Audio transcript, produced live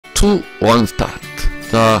2, 1 스타트.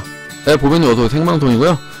 자, 보면은 어서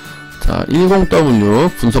생방송이고요. 자,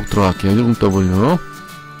 10W 분석 들어갈게요. 10W.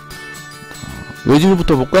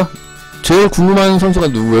 외질부터 볼까? 제일 궁금한 선수가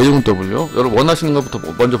누구예요? 10W. 여러분 원하시는 것부터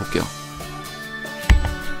먼저 볼게요.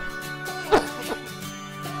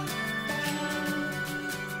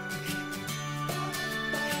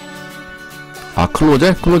 아,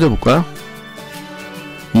 클로제? 클로제 볼까요?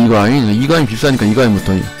 이가인 비싸니까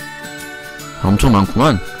이가인부터. 엄청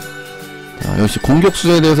많구만. 자, 역시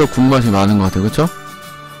공격수에 대해서 궁금하시 많은 것 같아요. 그쵸?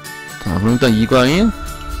 자, 그럼 일단 이가인.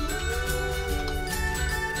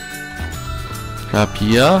 자,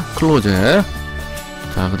 비아, 클로제.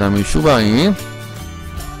 자, 그 다음에 슈바인.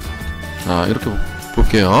 자, 이렇게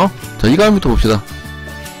볼게요. 자, 이가인부터 봅시다.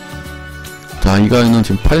 자, 이가인은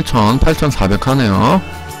지금 8,400 하네요.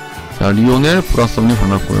 자, 리오넬, 브라썸님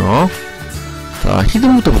반갑고요. 자,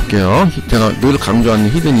 히든부터 볼게요. 제가 늘 강조하는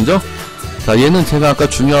히든이죠? 자, 얘는 제가 아까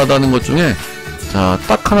중요하다는 것 중에, 자,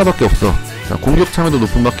 딱 하나밖에 없어. 자, 공격 참여도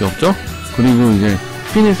높은 밖에 없죠? 그리고 이제,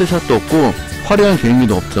 피니스 샷도 없고, 화려한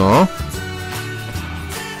개인기도 없죠?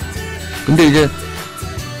 근데 이제,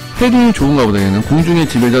 헤딩이 좋은가 보다, 얘는. 공중에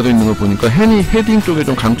지배자도 있는 거 보니까, 헤딩 쪽에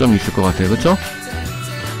좀 강점이 있을 것 같아요. 그쵸?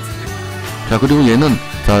 자, 그리고 얘는,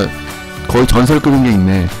 자, 거의 전설급인 게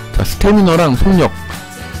있네. 자, 스태미너랑 속력.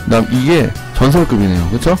 그다음 이게 전설급이네요.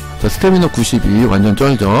 그쵸? 자, 스태미너 92 완전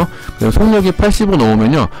쩔죠. 그리고 속력이 85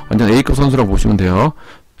 넘으면요 완전 A급 선수라고 보시면 돼요.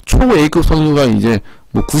 초 A급 선수가 이제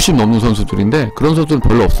뭐 90 넘는 선수들인데 그런 선수들은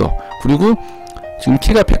별로 없어. 그리고 지금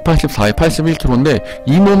키가 184에 81kg인데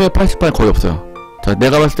이 몸에 88 거의 없어요. 자,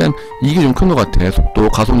 내가 봤을 땐 이게 좀 큰 것 같아. 속도,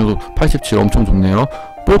 가속력도 87 엄청 좋네요.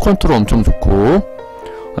 볼 컨트롤 엄청 좋고,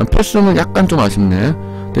 패스는 약간 좀 아쉽네.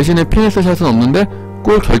 대신에 피니스 샷은 없는데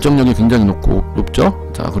골 결정력이 굉장히 높죠?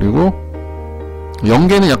 자, 그리고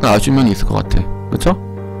연계는 약간 아쉬운 면이 있을 것 같아. 그쵸?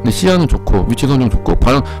 근데 시야는 좋고 위치 선정 좋고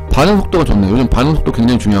반응 속도가 좋네. 요즘 반응 속도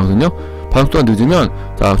굉장히 중요하거든요. 반응 속도가 늦으면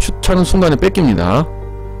자, 슛 차는 순간에 뺏깁니다.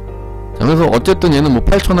 자, 그래서 어쨌든 얘는 뭐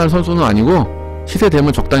 8,000할 선수는 아니고 시세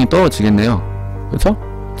되면 적당히 떨어지겠네요. 그쵸?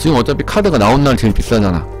 지금 어차피 카드가 나온 날 제일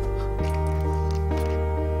비싸잖아.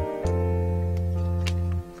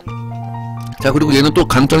 자, 그리고 얘는 또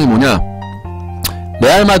강점이 뭐냐?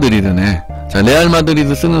 레알 마드리드네. 자, 레알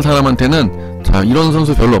마드리드 쓰는 사람한테는 자, 이런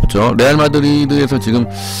선수 별로 없죠. 레알 마드리드에서 지금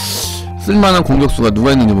쓸만한 공격수가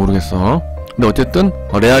누가 있는지 모르겠어. 근데 어쨌든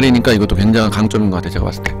레알이니까 이것도 굉장한 강점인 것 같아, 제가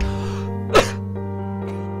봤을 때.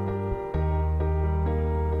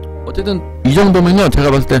 어쨌든 이 정도면요 제가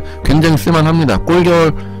봤을 때 굉장히 쓸만합니다.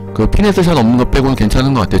 골결 그 피네스 샷 없는 거 빼고는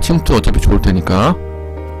괜찮은 것 같아요. 침투 어차피 좋을 테니까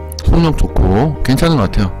속력 좋고 괜찮은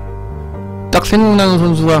것 같아요. 딱 생각나는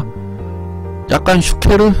선수가 약간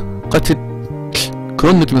슈케르 같이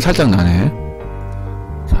그런 느낌이 살짝 나네.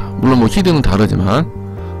 자, 물론 뭐 히드는 다르지만.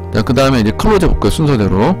 자, 그 다음에 이제 클로제 볼게요,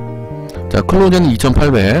 순서대로. 자, 클로제는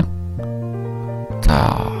 2800.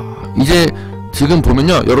 자, 이제 지금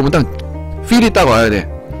보면요 여러분 딱 필이 딱 와야 돼.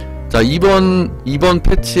 자, 이번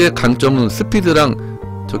패치의 강점은 스피드랑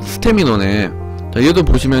저기 스태미너네. 자, 얘도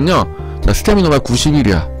보시면요 자, 스태미너가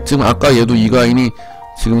 91이야 지금. 아까 얘도 이가인이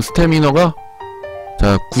지금 스태미너가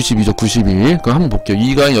자, 92죠, 92. 그럼 한번 볼게요.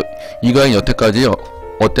 이가인 여태까지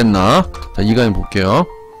어땠나? 자, 이가인 볼게요.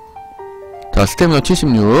 자, 스태미너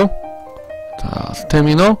 76. 자,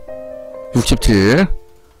 스태미너 67.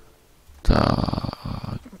 자,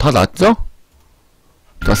 다 낮죠?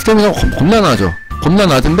 자, 스태미너 겁나 낮죠? 겁나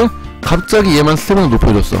낮은데, 갑자기 얘만 스태미너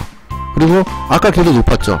높여줬어. 그리고, 아까 걔도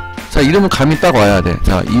높았죠? 자, 이러면 감이 딱 와야 돼.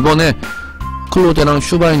 자, 이번에, 클로제랑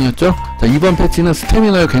슈바인이었죠? 자, 이번 패치는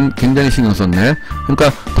스태미너에 굉장히 신경 썼네. 그러니까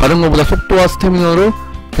다른 것보다 속도와 스태미너를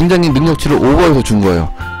굉장히 능력치를 오버해서 준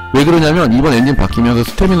거예요. 왜 그러냐면 이번 엔진 바뀌면서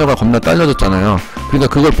스태미너가 겁나 딸려졌잖아요.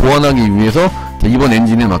 그러니까 그걸 보완하기 위해서 이번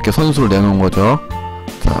엔진에 맞게 선수를 내놓은 거죠.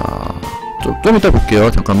 자, 좀 이따 볼게요.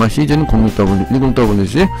 잠깐만. 시즌 06W,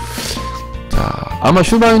 10WC. 자, 아마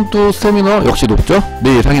슈바인도 스태미너 역시 높죠?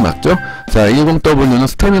 내 예상이 맞죠? 자, 10W는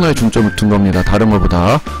스태미너에 중점을 둔 겁니다. 다른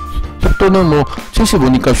것보다. 속도는 뭐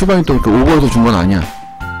 75니까 슈바인도 이렇게 오버해서 준 건 아니야.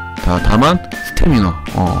 자, 다만 스태미너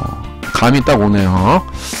감이 딱 오네요.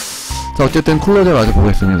 자, 어쨌든 클로제 마저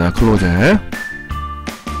보겠습니다. 클로제.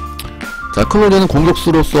 자, 클로제는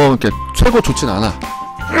공격수로서 이렇게 최고 좋진 않아.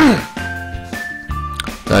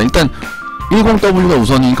 자, 일단 10W가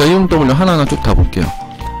우선이니까 10W 하나하나 쭉 다 볼게요.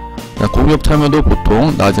 자, 공격 참여도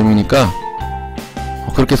보통 낮음이니까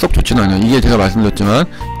그렇게 썩 좋진 않아요. 이게 제가 말씀드렸지만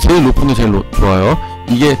제일 높은 게 제일 좋아요.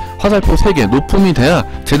 이게 화살표 3개 높음이 돼야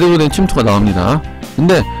제대로 된 침투가 나옵니다.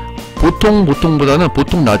 근데 보통보다는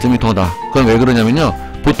보통 낮음이 더 나. 그건 왜 그러냐면요,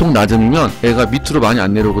 보통 낮음이면 애가 밑으로 많이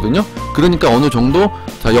안 내려오거든요. 그러니까 어느 정도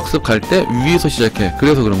자, 역습 갈 때 위에서 시작해.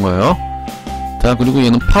 그래서 그런 거예요. 자, 그리고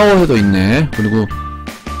얘는 파워헤더 있네. 그리고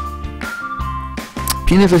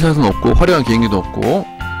피니스 샷은 없고 화려한 개인기도 없고,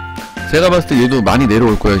 제가 봤을 때 얘도 많이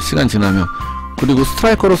내려올 거예요, 시간 지나면. 그리고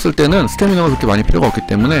스트라이커로 쓸 때는 스태미너가 그렇게 많이 필요가 없기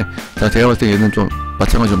때문에, 자, 제가 봤을 때 얘는 좀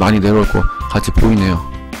마찬가지로 많이 내려올 거 같이 보이네요.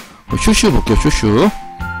 슈슈 볼게요. 슈슈.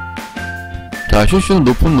 자, 슈슈는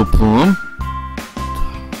높음.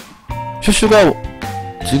 슈슈가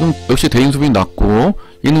지금 역시 대인 수비 낮고,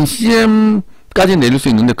 얘는 CM까지 내릴 수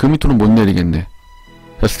있는데 그 밑으로 못 내리겠네.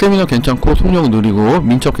 자, 스태미너 괜찮고 속력은 느리고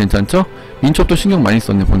민첩 괜찮죠? 민첩도 신경 많이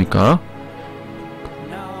썼네 보니까.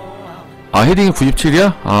 아, 헤딩이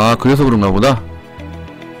 97이야? 아, 그래서 그런가 보다.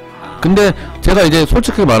 근데 제가 이제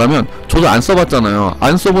솔직히 말하면 저도 안 써봤잖아요.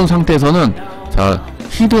 안 써본 상태에서는 자,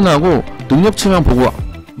 히든하고 능력치만 보고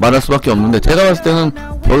말할 수밖에 없는데, 제가 봤을 때는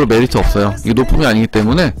별로 메리트 없어요. 이게 높음이 아니기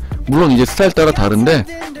때문에. 물론 이제 스타일 따라 다른데,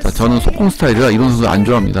 자, 저는 속공 스타일이라 이런 선수 안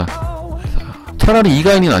좋아합니다. 자, 차라리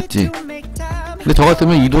이가인이 낫지. 근데 저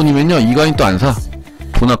같으면 이 돈이면요, 이가인 또 안 사.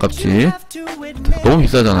 돈 아깝지. 자, 너무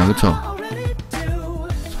비싸잖아, 그쵸?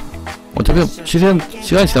 어차피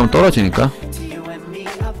시간이 지나면 떨어지니까.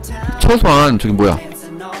 최소한 저기 뭐야,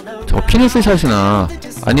 저거 피니스 샷이나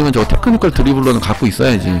아니면 저거 테크니컬 드리블러는 갖고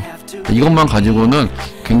있어야지. 이것만 가지고는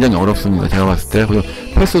굉장히 어렵습니다, 제가 봤을 때. 그리고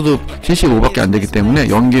패스도 75밖에 안 되기 때문에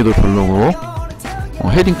연기도 별로고,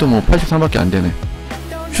 헤딩도 뭐 83밖에 안 되네.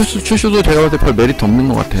 슈슈도 제가 봤을 때 별 메리트 없는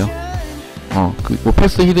것 같아요. 뭐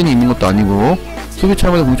패스 히든이 있는 것도 아니고, 수비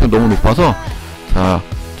참여도 공격이 너무 높아서, 자,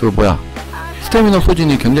 저 뭐야, 스태미너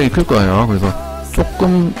소진이 굉장히 클 거예요. 그래서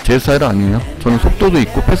조금 제 스타일은 아니에요. 저는 속도도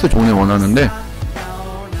있고 패스 좋은 애 원하는데,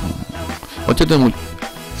 어쨌든 뭐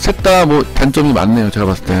셋 다 뭐 단점이 많네요, 제가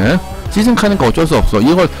봤을 때. 시즌 카니까 어쩔 수 없어.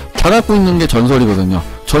 이걸 다 갖고 있는 게 전설이거든요.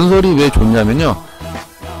 전설이 왜 좋냐면요,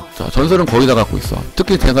 자, 전설은 거의 다 갖고 있어.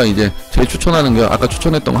 특히 제가 이제 제일 추천하는 게, 아까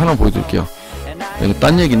추천했던 거 하나 보여드릴게요. 이거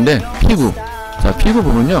딴 얘기인데, 피구. 자, 피구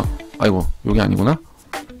보면요, 아이고, 요게 아니구나.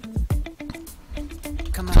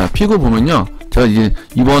 자, 피구 보면요, 제가 이제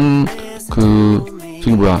이번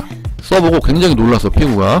저기 뭐야, 써보고 굉장히 놀랐어,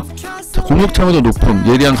 피구가. 자, 공격 참여도 높음,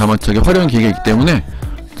 예리한 가마차기, 화려한 기계가 있기 때문에,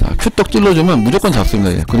 자, 큐떡 찔러주면 무조건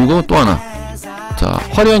잡습니다, 얘. 그리고 또 하나, 자,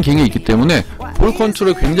 화려한 기계가 있기 때문에 볼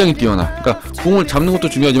컨트롤이 굉장히 뛰어나. 그러니까 공을 잡는 것도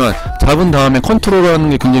중요하지만 잡은 다음에 컨트롤하는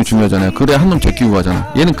게 굉장히 중요하잖아요. 그래야 한 놈 제끼고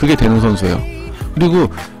가잖아. 얘는 그게 되는 선수예요.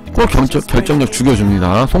 그리고 골 결정력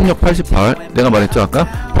죽여줍니다. 속력 88, 내가 말했죠 아까.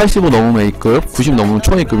 85 넘으면 A급, 90 넘으면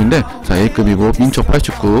초 A급인데, 자, A급이고 민첩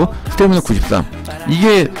 89, 스태미너 93.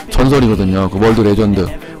 이게 전설이거든요, 그 월드 레전드.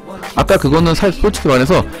 아까 그거는 솔직히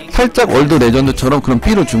말해서 살짝 월드 레전드처럼 그런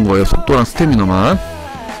B를 준 거예요, 속도랑 스태미너만.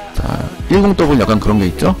 자, 10W 약간 그런 게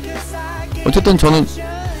있죠. 어쨌든 저는,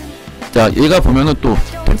 자, 얘가 보면은 또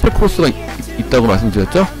템페 크로스가 있다고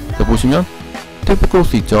말씀드렸죠. 자, 보시면 템페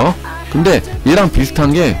크로스 있죠. 근데 얘랑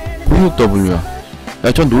비슷한 게 06W야.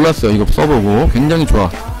 야, 전 놀랐어요. 이거 써보고 굉장히 좋아.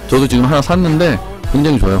 저도 지금 하나 샀는데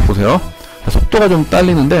굉장히 좋아요. 보세요. 자, 속도가 좀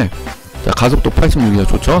딸리는데, 자, 가속도 86이야.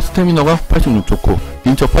 좋죠. 스태미너가 86 좋고,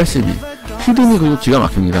 민첩 82. 히든이 그리고 기가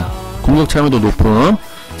막힙니다. 공격 참여도 높은,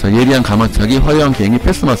 자, 예리한 가마차기, 화려한 개인기,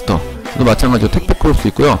 패스마스터. 또 마찬가지로 택배 크로스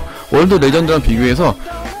있고요. 월드 레전드랑 비교해서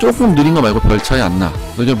조금 느린 거 말고 별 차이 안 나.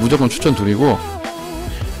 그래서 무조건 추천드리고,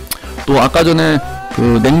 또 아까 전에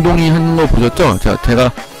그 냉동이 하는 거 보셨죠? 자,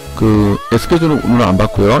 제가 그 스케줄은 오늘 안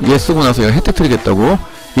봤고요. 얘 쓰고 나서 얘가 혜택트리겠다고.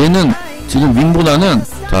 얘는 지금 윙보다는,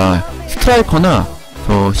 자, 스트라이커나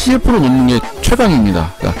저 CF로 놓는 게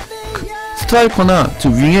최강입니다. 그러니까 스트라이커나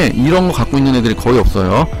지금 윙에 이런 거 갖고 있는 애들이 거의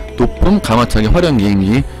없어요. 높음, 가마차기, 화려한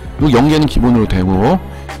개인기. 그리고 연계는 기본으로 되고.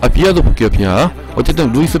 아, 비아도 볼게요, 비아.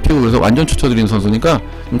 어쨌든 루이스 피고 그래서 완전 추천드리는 선수니까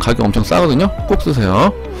가격 엄청 싸거든요. 꼭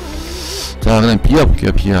쓰세요. 자, 그다음 비아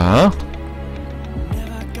볼게요, 비아.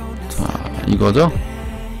 자, 이거죠.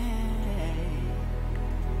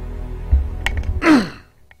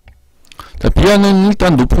 자, 비아는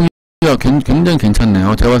일단 높음이 굉장히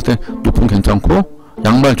괜찮네요. 제가 봤을 때 높음 괜찮고,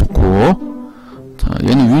 양발 좋고. 자,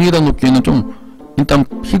 얘는 윙에다 놓기에는 좀, 일단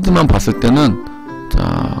히드만 봤을 때는,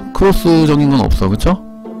 자, 크로스적인 건 없어, 그쵸?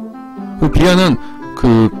 그 비아는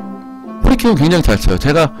그 프리킥은 굉장히 잘 쳐요.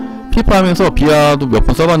 제가 피파 하면서 비아도 몇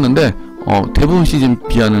번 써봤는데, 대부분 시즌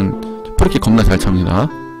비아는 프리킥 겁나 잘 찹니다.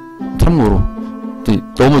 참고로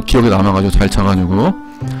너무 기억에 남아가지고 잘 차가지고.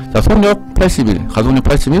 자, 속력 81, 가속력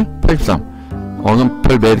 81, 83. 이건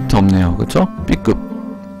별 메리트 없네요, 그쵸? B급.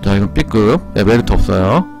 자, 이건 B급. 네, 메리트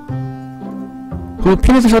없어요. 그리고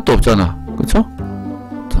피니스 샷도 없잖아, 그쵸?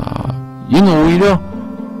 자, 얘는 오히려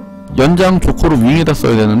연장 조커로 윙에다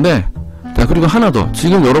써야 되는데. 자, 그리고 하나 더,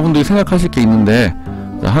 지금 여러분들이 생각하실 게 있는데,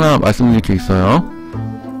 자, 하나 말씀드릴 게 있어요.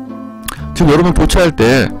 지금 여러분 교체할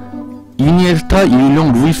때 이니에스타,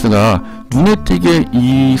 이일용, 루이스가 눈에 띄게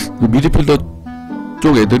이 미드필더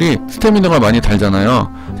이쪽 애들이 스태미너가 많이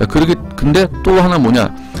달잖아요. 자, 근데 또 하나 뭐냐.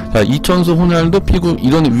 자, 이천수, 호날두, 피구,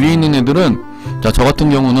 이런 위에 있는 애들은, 자, 저 같은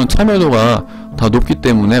경우는 참여도가 다 높기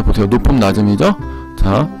때문에, 보세요. 높음, 낮음이죠?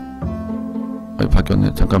 자,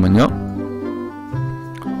 바뀌었네. 잠깐만요.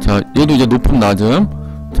 자, 얘도 이제 높음, 낮음.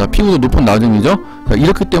 자, 피구도 높은 낮음이죠. 자,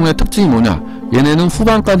 이렇기 때문에 특징이 뭐냐, 얘네는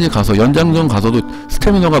후반까지 가서 연장전 가서도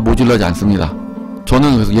스태미너가 모질라지 않습니다.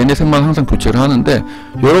 저는 그래서 얘네 셋만 항상 교체를 하는데,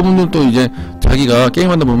 여러분들도 이제 자기가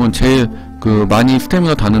게임하다 보면 제일 많이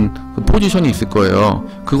스태미너 다는 그 포지션이 있을 거예요.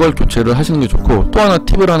 그걸 교체를 하시는 게 좋고, 또 하나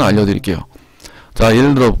팁을 하나 알려드릴게요. 자,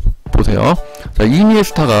 예를 들어 보세요. 자,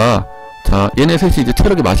 이니에스타가, 자, 얘네 셋이 이제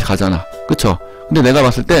체력이 맛이 가잖아, 그쵸? 근데 내가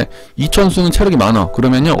봤을 때 이천수는 체력이 많아.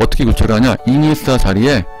 그러면요, 어떻게 교체를 하냐, 이니에스타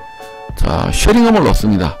자리에, 자, 쉐링엄을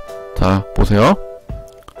넣습니다. 자, 보세요.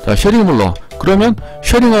 자, 쉐링엄을 넣어. 그러면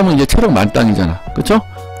쉐링엄은 이제 체력 만땅이잖아, 그쵸?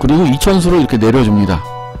 그리고 이천수를 이렇게 내려줍니다.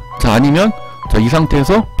 자, 아니면, 자, 이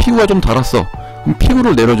상태에서 피구가 좀 달았어. 그럼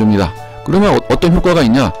피구를 내려줍니다. 그러면 어떤 효과가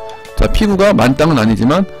있냐? 자, 피구가 만땅은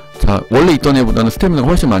아니지만, 자, 원래 있던 애보다는 스태미너가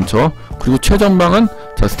훨씬 많죠. 그리고 최전방은,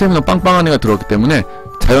 자, 스태미너 빵빵한 애가 들어갔기 때문에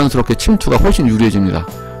자연스럽게 침투가 훨씬 유리해집니다.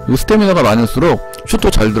 그리고 스태미너가 많을수록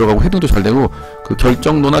슛도 잘 들어가고 헤딩도 잘 되고, 그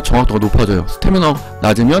결정도나 정확도가 높아져요. 스태미너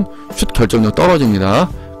낮으면 슛 결정력 떨어집니다.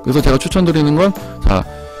 그래서 제가 추천드리는 건, 자,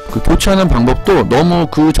 교체하는 방법도 너무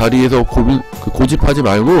그 자리에서 고집하지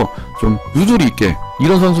말고 좀 유두리 있게,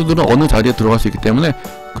 이런 선수들은 어느 자리에 들어갈 수 있기 때문에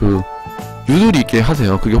유두리 있게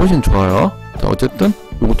하세요. 그게 훨씬 좋아요. 자, 어쨌든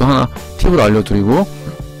이것도 하나 팁을 알려드리고,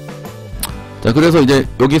 자, 그래서 이제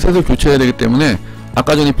여기 셋을 교체해야 되기 때문에,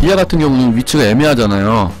 아까 전에 비아 같은 경우는 위치가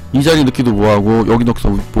애매하잖아요. 이 자리 넣기도 뭐하고 여기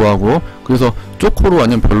넣기도 뭐하고. 그래서 쪼코로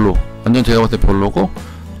완전 별로, 완전 제가 봤을 때 별로고,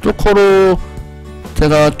 쪼코로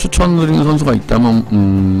제가 추천드리는 선수가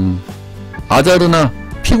있다면, 아자르나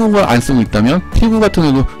피구가 안 쓰고 있다면, 피구 같은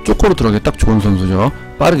경우도 쪼코로 들어가기 딱 좋은 선수죠.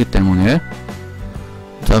 빠르기 때문에.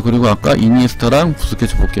 자, 그리고 아까 이니에스타랑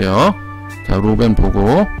부스케츠 볼게요. 자, 로벤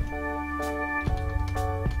보고,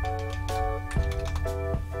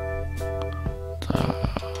 자,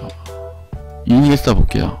 이니에스타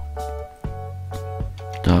볼게요.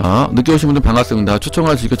 자, 늦게 오신 분들 반갑습니다.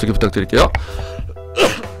 추천과 즐겨찾기 부탁드릴게요.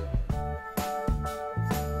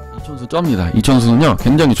 이천수 쩝니다. 이천수는요,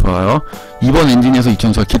 굉장히 좋아요. 이번 엔진에서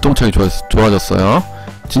이천수가 기똥차게 좋아졌어요.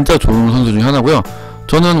 진짜 좋은 선수 중에 하나고요.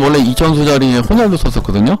 저는 원래 이천수 자리에 호날두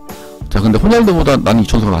썼었거든요. 자, 근데 호날두보다 나는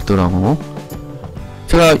이천수가 낫더라고.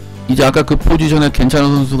 제가 이제 아까 그 포지션에 괜찮은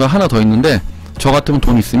선수가 하나 더 있는데, 저 같으면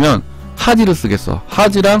돈 있으면 하지를 쓰겠어.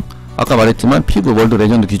 하지랑 아까 말했지만 피구 월드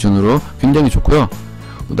레전드 기준으로 굉장히 좋고요.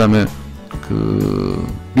 그 다음에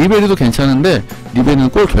리베리도 괜찮은데, 리베리는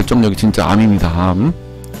골 결정력이 진짜 암입니다. 암.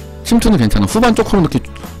 침투는 괜찮아. 후반 쪼코로 넣기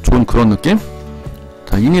좋은 그런 느낌?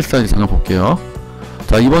 자, 이니에스타 잠깐 볼게요.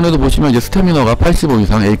 자, 이번에도 보시면 이제 스태미너가 85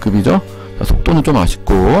 이상 A급이죠. 자, 속도는 좀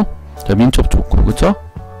아쉽고, 자, 민첩 좋고, 그쵸?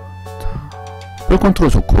 자, 볼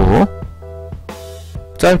컨트롤 좋고,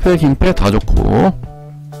 짧패 긴패 다 좋고.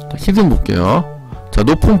 자, 히든 볼게요. 자,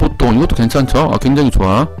 높은 보통 이것도 괜찮죠? 아, 굉장히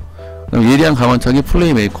좋아. 그다음 예리한 가만차기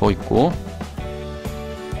플레이메이커 있고.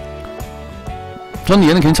 저는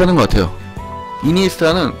얘는 괜찮은 것 같아요.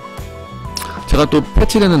 이니에스타는 제가 또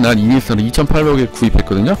패치되는 날 이니에스타를 2,800에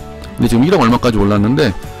구입했거든요. 근데 지금 1억 얼마까지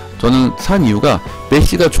올랐는데, 저는 산 이유가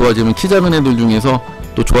메시가 좋아지면 키 작은 애들 중에서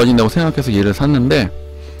또 좋아진다고 생각해서 얘를 샀는데,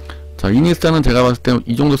 자, 이니에스타는 제가 봤을 때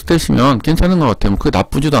이 정도 스탯이면 괜찮은 것 같아요. 그게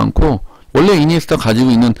나쁘지도 않고, 원래 이니에스타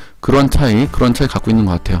가지고 있는 그런 차이 갖고 있는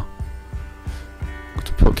것 같아요.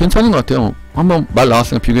 괜찮은 것 같아요. 한번 말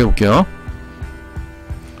나왔으니까 비교해 볼게요.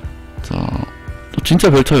 자, 진짜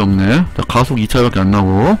별 차이 없네. 자, 가속 2차이밖에 안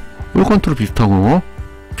나고, 볼 컨트롤 비슷하고,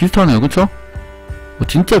 비슷하네요. 그쵸?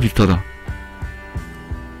 진짜 비슷하다.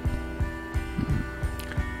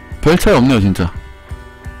 별 차이 없네요, 진짜.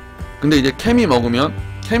 근데 이제 케미 먹으면,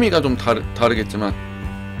 케미가 좀 다르겠지만,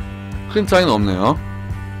 큰 차이는 없네요.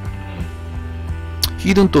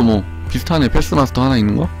 힐은 또 뭐, 비슷하네. 패스마스터 하나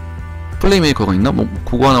있는 거? 플레이메이커가 있나? 뭐,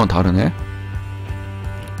 그거 하나만 다르네.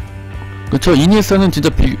 그쵸? 이니에스타는 진짜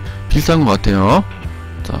비슷한 것 같아요.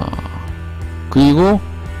 자, 그리고,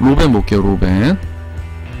 로벤 볼게요, 로벤.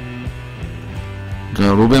 자,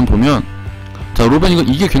 로벤 보면, 자, 로벤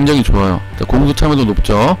이게 굉장히 좋아요. 자, 공수 참여도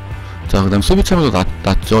높죠. 자, 그 다음 수비 참여도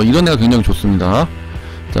낮죠. 이런 애가 굉장히 좋습니다.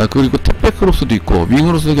 자, 그리고 탭백 크로스도 있고,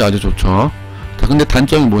 윙으로 쓰기 아주 좋죠. 자, 근데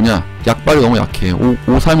단점이 뭐냐? 약발이 너무 약해.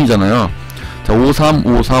 5-3이잖아요. 자, 5-3,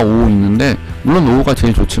 5-4, 5 있는데, 물론 5가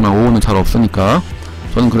제일 좋지만 5는 잘 없으니까,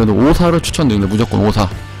 저는 그래도 5-4를 추천드립니다. 무조건 5-4.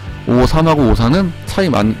 5-3하고 5-4는 차이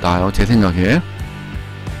나요, 제 생각에. 자,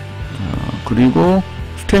 그리고,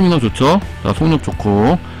 스태미너 좋죠? 자, 속력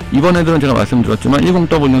좋고, 이번 애들은 제가 말씀드렸지만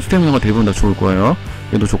 10W는 스태미너가 대부분 다 좋을 거예요.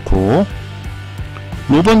 얘도 좋고.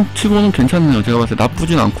 로번 치고는 괜찮네요. 제가 봤을 때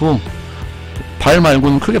나쁘진 않고 발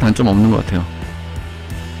말고는 크게 단점 없는 것 같아요.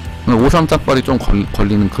 5-3 짝발이 좀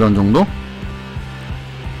걸리는 그런 정도?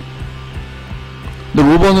 근데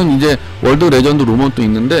로번은 이제 월드 레전드 로번도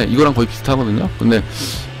있는데 이거랑 거의 비슷하거든요. 근데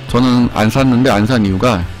저는 안 샀는데 안 산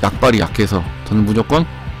이유가 약발이 약해서 저는 무조건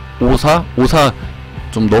 5-4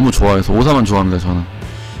 좀 너무 좋아해서 5-4만 좋아합니다. 저는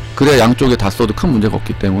그래야 양쪽에 다 써도 큰 문제가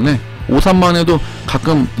없기 때문에 5-3만 해도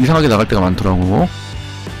가끔 이상하게 나갈 때가 많더라고.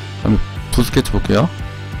 그럼 부스케치 볼게요.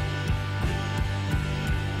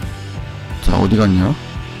 자, 어디 갔냐?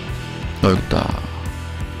 여기 있다.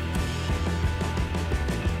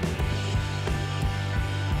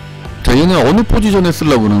 자, 얘는 어느 포지션에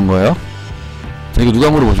쓰려고 그러는 거예요? 자, 이거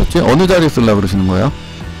누가 물어보셨지? 어느 자리에 쓰려고 그러시는 거예요?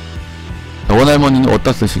 자, 원할머니는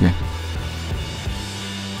어디다 쓰시게?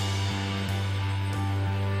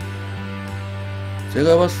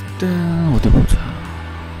 제가 봤을 때 어디 보자.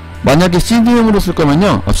 만약에 CDM으로 쓸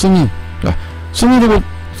거면요, 순위로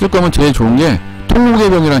쓸 거면 제일 좋은 게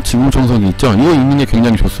통곡의병이랑 지붕청소기 있죠. 이거 있는 게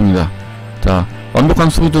굉장히 좋습니다. 자, 완벽한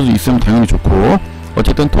수비도 있으면 당연히 좋고,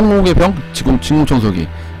 어쨌든 통곡의병, 지붕청소기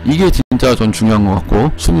이게 진짜 전 중요한 것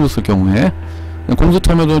같고, 수비로 쓸 경우에 공수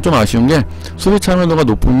참여도는 좀 아쉬운 게 수비 참여도가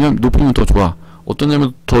높으면 더 좋아. 어떤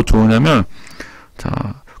점에서 더 좋으냐면, 자,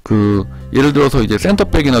 예를 들어서 이제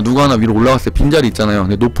센터백이나 누가 하나 위로 올라갔을 때 빈자리 있잖아요.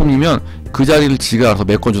 근데 높음이면 그 자리를 지가 알아서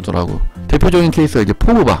메꿔주더라고. 대표적인 케이스가 이제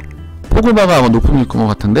포그바가 아마 높음일 것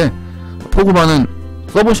같은데, 포그바는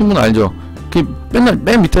써보신 분 알죠?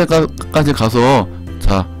 맨 밑에까지 가서,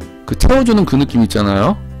 자, 채워주는 그 느낌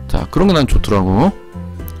있잖아요? 자, 그런 게 난 좋더라고.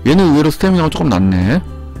 얘는 의외로 스태미나가 조금 낮네.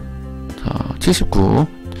 자, 79.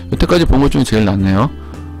 여태까지 본 것 중에 제일 낮네요.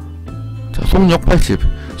 자, 속력 80.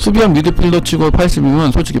 수비형 미드필더 치고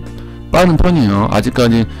 80이면 솔직히 빠른 편이에요.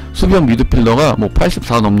 아직까지 수비형 미드필더가 뭐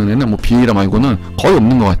 84 넘는 애는 뭐 비에이라 말고는 거의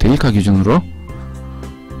없는 것 같아. 1카 기준으로.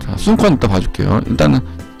 자, 순컨 이따 봐줄게요. 일단은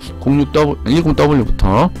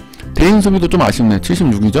 10W부터. 대인 수비도 좀 아쉽네.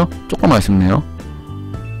 76이죠? 조금 아쉽네요.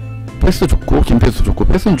 패스 좋고, 긴 패스 좋고,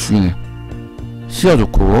 패스는 죽이네. 시야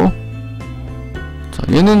좋고. 자,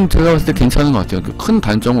 얘는 제가 봤을 때 괜찮은 것 같아요. 큰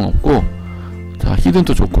단점은 없고. 자,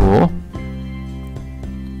 히든도 좋고.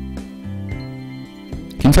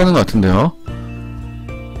 괜찮은 것 같은데요.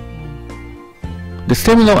 근데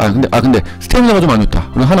스태미나가, 근데 스태미나가 좀 안 좋다.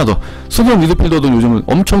 그리고 하나 더. 수비형 미드필더도 요즘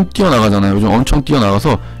엄청 뛰어나가잖아요. 요즘 엄청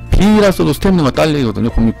뛰어나가서 비에이라 써도 스태미나가 딸리거든요.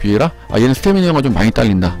 06 비에이라. 얘는 스태미나가 좀 많이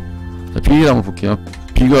딸린다. 자, 비에이라 한번 볼게요.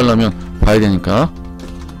 비교하려면 봐야 되니까.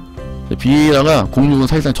 비에이라가 06은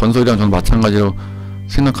사실상 전설이랑 저는 마찬가지로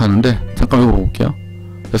생각하는데, 잠깐 이거 볼게요.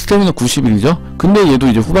 자, 스태미나 91이죠? 근데 얘도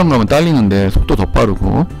이제 후반 가면 딸리는데 속도 더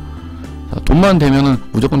빠르고. 자, 돈만 되면은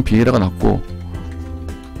무조건 비에이라가 낫고.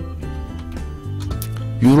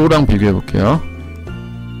 유로랑 비교해볼게요.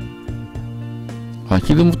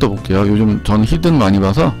 히든부터 볼게요. 요즘 전 히든 많이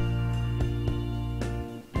봐서.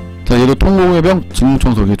 자, 얘도 통곡의병,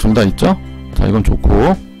 지붕청소기 둘 다 있죠? 자, 이건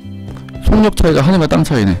좋고. 속력 차이가 하늘과 땅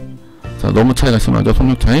차이네. 자, 너무 차이가 심하죠?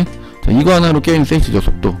 속력 차이. 자, 이거 하나로 게임 세지죠?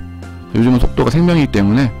 속도. 요즘은 속도가 생명이기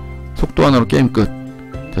때문에 속도 하나로 게임 끝.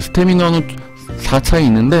 자, 스태미너는 4 차이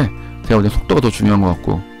있는데 제가 볼 때 속도가 더 중요한 것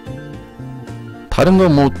같고. 다른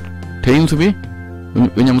건 뭐 대인 수비?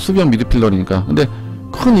 왜냐면 수비형 미드필더니까. 근데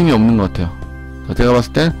큰 의미 없는 것 같아요. 자, 제가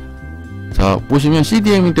봤을 땐, 자, 보시면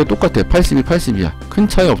CDM일 때 똑같아. 82, 80이야. 큰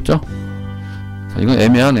차이 없죠? 자, 이건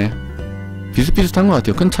애매하네. 비슷비슷한 것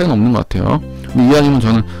같아요. 큰 차이는 없는 것 같아요. 근데 이왕이면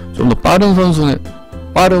저는 좀 더 빠른 선수네,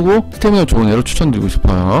 빠르고 스태미나 좋은 애를 추천드리고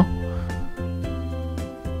싶어요.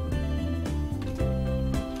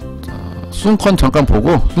 자, 순컨 잠깐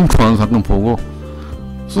보고, 순컨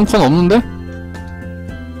없는데?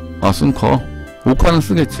 순커. 5카는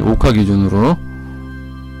쓰겠지. 5카 기준으로.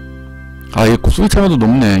 얘 수비 참여도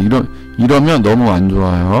높네. 이러면 너무 안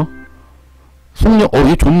좋아요. 속력,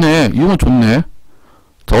 얘 좋네. 이건 좋네.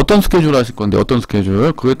 자, 어떤 스케줄 하실 건데, 어떤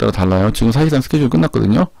스케줄? 그거에 따라 달라요. 지금 사실상 스케줄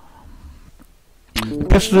끝났거든요.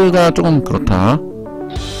 패스가 조금 그렇다.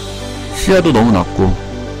 시야도 너무 낮고.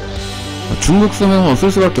 중국 쓰면 뭐 쓸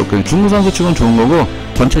수밖에 없겠네. 중국 선수 치곤 좋은 거고,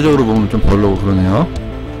 전체적으로 보면 좀 별로고 그러네요.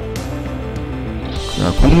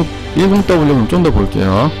 자, 10W 좀 더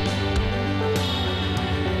볼게요.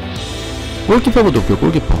 골키퍼부터 볼게요.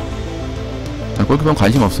 골키퍼. 골키퍼는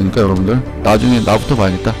관심 없으니까 여러분들 나중에 나부터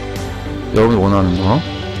봐야겠다. 여러분이 원하는 거.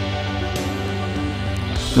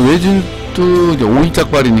 외질도 이제 52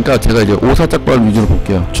 짝발이니까 제가 이제 54 짝발 위주로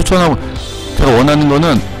볼게요. 추천하고, 제가 원하는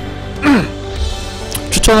거는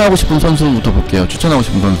추천하고 싶은 선수부터 볼게요. 추천하고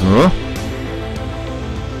싶은 선수.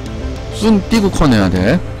 순 띠고 커내야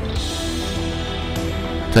돼.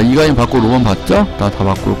 자, 이가인 받고 로건 받죠? 다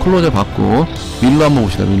받고 클로저 받고 밀러 한번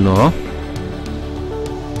봅시다. 밀러.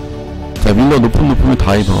 자, 밀러 높은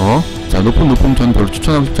다이버. 자, 높은 저는 별로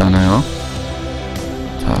추천하고 싶지 않아요.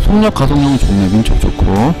 자, 속력 가속력은 좋네. 민첩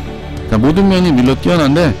좋고. 자, 모든 면이 밀러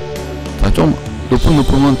뛰어난데, 자, 좀 높은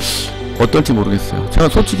어떨지 모르겠어요. 제가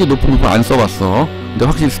솔직히 높은 안 써봤어. 근데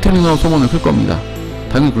확실히 스태미너 소모는 클 겁니다.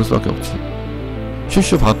 당연히 그럴 수밖에 없지.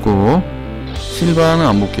 슈슈 받고 실바는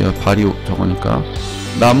안 볼게요. 발이 저거니까.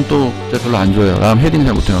 람도 별로 안 좋아요. 람 헤딩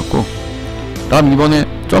잘 못해갖고. 람 이번에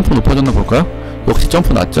점프 높아졌나 볼까요? 역시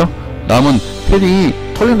점프 낮죠? 람은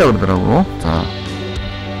헤딩이 털린다 그러더라고. 자,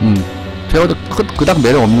 제가 그닥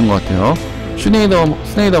매력 없는 것 같아요. 스네이더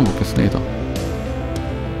한번 볼게요. 스네이더.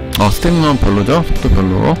 스태미너는 별로죠? 속도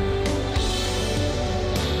별로.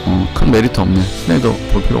 큰 메리트 없네. 스네이더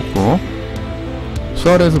볼 필요 없고.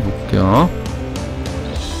 수아레스 볼게요.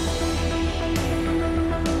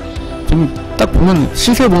 지금 딱 보면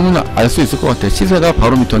시세 보면 알 수 있을 것 같아. 시세가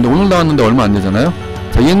바로 밑인데 오늘 나왔는데 얼마 안 되잖아요.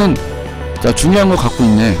 자, 얘는 자 중요한 거 갖고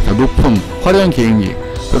있네. 자, 높음, 화려한 개인기.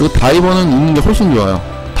 그리고 다이버는 있는 게 훨씬 좋아요.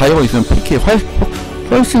 다이버 있으면 PK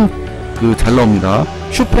훨씬 잘 나옵니다.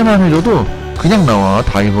 슈페만 해줘도 그냥 나와.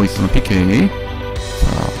 다이버 있으면 PK.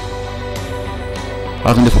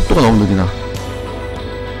 자, 근데 속도가 너무 느리다.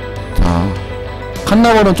 자,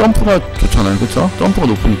 칸나버는 점프가 좋잖아요. 그쵸? 점프가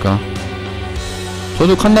높으니까.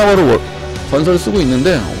 저도 칸나버로 건설 쓰고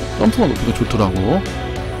있는데 점프가 높으니까 좋더라고.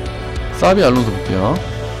 사비 알론소 볼게요.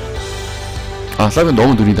 사비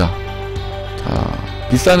너무 느리다. 자,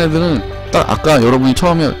 비싼 애들은 딱 아까 여러분이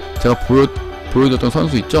처음에 제가 보여줬던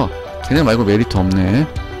선수 있죠? 걔네 말고 메리트 없네.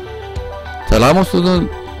 자, 라모스는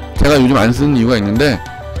제가 요즘 안 쓰는 이유가 있는데,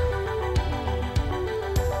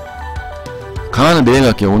 강화는 내일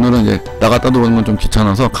갈게요. 오늘은 이제 나갔다 들어오는 건 좀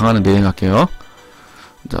귀찮아서 강화는 내일 갈게요.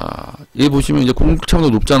 자, 얘 보시면 이제 공격차도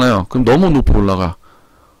높잖아요. 그럼 너무 높이 올라가.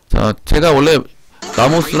 자, 제가 원래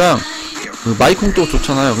라모스랑 마이콩도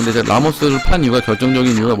좋잖아요. 근데 제가 라모스를 판 이유가,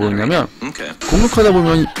 결정적인 이유가 뭐였냐면, 공격하다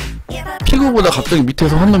보면 피구보다 갑자기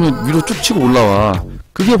밑에서 한 놈이 위로 쭉 치고 올라와.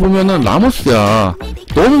 그게 보면은 라모스야.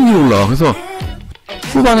 너무 위로 올라와. 그래서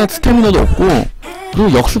후반에 스태미너도 없고,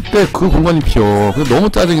 그리고 역습 때 그 공간이 비어. 그래서 너무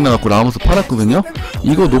짜증이 나갖고 라모스 팔았거든요.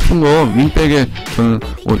 이거 높은 거 윙백에 저는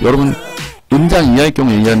여러분 은장 이하의 경우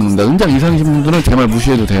얘기하는 겁니다. 은장 이상이신 분들은 제 말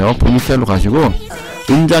무시해도 돼요. 본인 스타일로 가시고,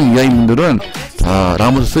 은장 이하인 분들은 자,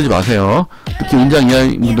 라모스 쓰지 마세요. 특히 은장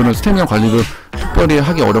이하인 분들은 스태미너 관리를 특별히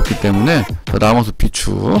하기 어렵기 때문에 라모스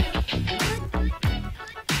비추.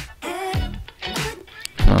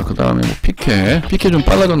 자, 그 다음에 뭐 피케 좀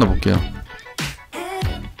빨라졌나 볼게요.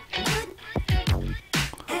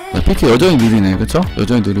 피케 여전히 느리네. 그쵸?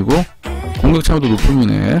 여전히 느리고 공격 참여도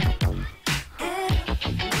높음이네.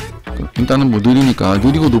 일단은 뭐 느리니까,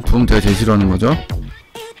 느리고 높음 제가 제일 싫어하는 거죠.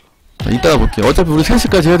 자, 이따가 볼게요. 어차피 우리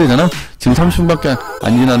 3시까지 해야 되잖아. 지금 30분밖에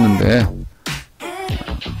안 지났는데.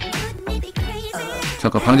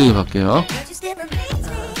 잠깐 방제기 갈게요.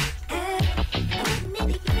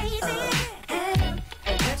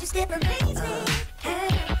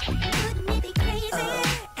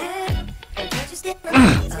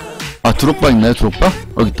 드록바 있나요? 드록바?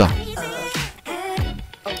 여기있다.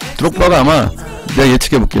 드록바가 아마 내가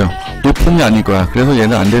예측해볼게요. 높음이 아닐 거야. 그래서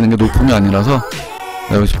얘는 안 되는 게 높음이 아니라서.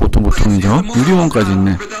 여기 보통이죠. 유리몬까지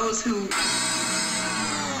있네.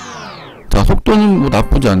 자, 속도는 뭐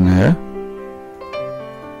나쁘지 않네.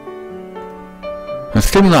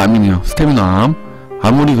 스태미너 암이네요. 스태미너 암.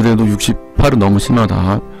 아무리 그래도 68은 너무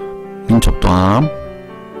심하다. 민첩도 암.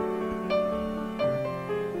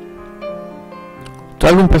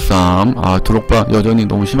 짧은 패스 암. 드록바 여전히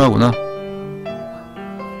너무 심하구나.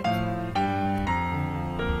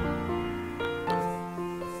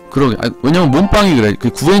 그러게. 왜냐면 몸빵이 그래. 그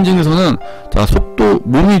구엔진에서는 자,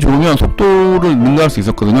 몸이 좋으면 속도를 능가할 수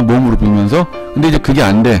있었거든요. 몸으로 빌면서. 근데 이제 그게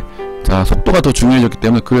안 돼. 자, 속도가 더 중요해졌기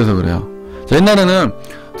때문에 그래서 그래요. 자, 옛날에는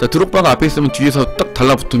자, 드록바가 앞에 있으면 뒤에서 딱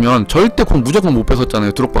달라붙으면 절대 공 무조건 못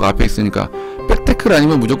뺏었잖아요. 드록바가 앞에 있으니까. 백태클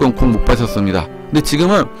아니면 무조건 공 못 뺏었습니다. 근데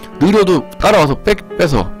지금은 느려도 따라와서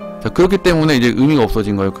뺏어. 자, 그렇기 때문에 이제 의미가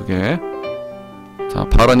없어진 거예요, 그게. 자,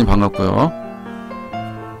 바라님 반갑고요.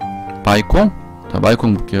 마이콩? 자,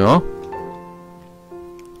 마이콩 볼게요.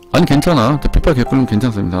 아니, 괜찮아. 피파 개꿀은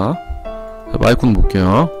괜찮습니다. 자, 마이콩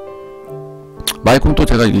볼게요. 마이콩 또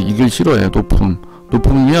제가 이길 싫어해요.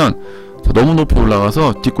 높음이면 자, 너무 높이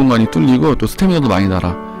올라가서 뒷공간이 뚫리고 또 스태미너도 많이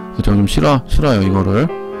달아. 그래서 저는 좀 싫어요, 이거를.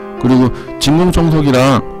 그리고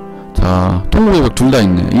진공청소기랑 자, 통로배벽 둘 다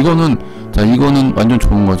있네. 이거는 완전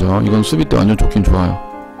좋은 거죠. 이건 수비 때 완전 좋긴 좋아요.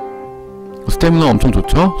 스태미너 엄청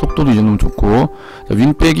좋죠? 속도도 이 정도면 좋고. 자,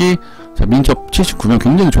 윙백이 자, 민첩 79면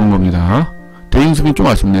굉장히 좋은 겁니다. 대인 수비 좀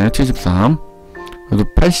아쉽네. 73. 그래도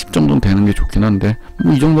 80 정도는 되는 게 좋긴 한데,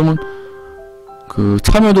 뭐 이 정도면 그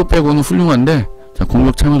참여도 빼고는 훌륭한데, 자,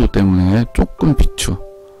 공격 참여도 때문에 조금 비추.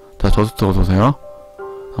 자, 저스트 어서오세요.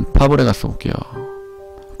 파브레가스 볼게요.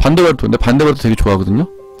 반대발도, 근데 반대발도 되게 좋아하거든요.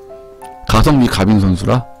 가성비 가빈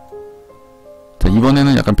선수라. 자,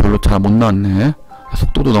 이번에는 약간 별로 잘 못 나왔네.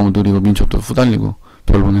 속도도 너무 느리고 민첩도 후달리고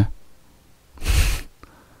별로네.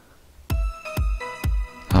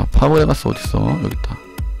 자, 파브레가스 어딨어? 여기있다.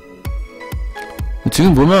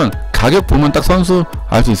 지금 보면 가격 보면 딱 선수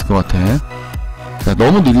알 수 있을 것 같아. 자,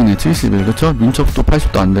 너무 느리네. 71, 그쵸? 민첩도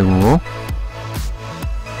 80도 안되고.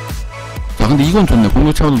 자, 근데 이건 좋네.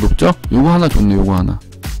 공격 차이도 높죠? 요거 하나 좋네. 요거 하나.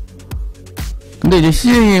 근데 이제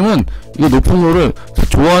CAM은 이거 높은 거를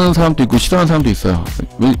좋아하는 사람도 있고 싫어하는 사람도 있어요.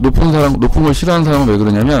 높은 걸 싫어하는 사람은 왜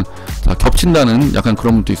그러냐면, 자, 겹친다는 약간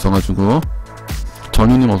그런 것도 있어가지고.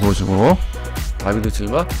 전유님 어서오시고. 다비드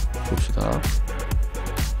실바 봅시다.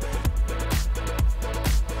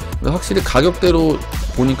 확실히 가격대로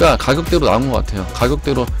보니까 가격대로 나온 것 같아요.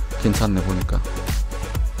 가격대로 괜찮네 보니까.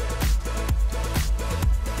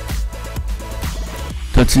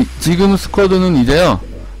 자, 지금 스쿼드는 이제요.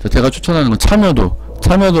 자, 제가 추천하는 건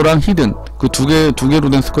참여도랑 히든 그 두 개로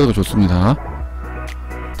된 스쿼드가 좋습니다.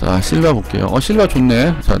 자, 실바 볼게요. 실바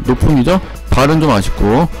좋네. 자, 높음이죠. 발은 좀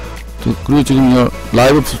아쉽고. 그리고 지금 이거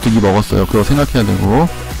라이브 부스트기 먹었어요. 그거 생각해야 되고.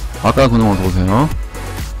 아까 그놈 어서오세요.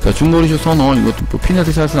 자, 중거리슛 선호. 이것도 뭐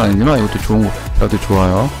피네스 샷은 아니지만 이것도 좋은 거, 이것도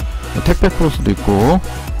좋아요. 택배 크로스도 있고.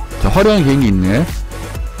 자, 화려한 개인기 있네.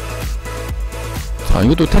 자,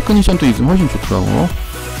 이것도 테크니션도 있으면 훨씬 좋더라고.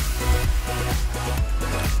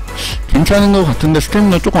 괜찮은 것 같은데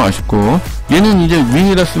스태미너 조금 아쉽고. 얘는 이제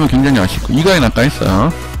윙이라 쓰면 굉장히 아쉽고. 이가인 아까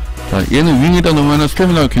했어요. 자, 얘는 윙이다 놓으면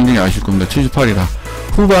스태미너가 굉장히 아쉽 겁니다. 78이라.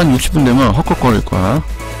 후반 60분 되면 헉헉거릴 거야.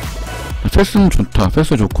 패스는 좋다.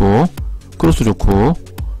 패스 좋고. 크로스 좋고.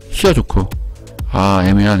 시야 좋고. 아,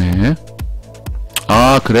 애매하네.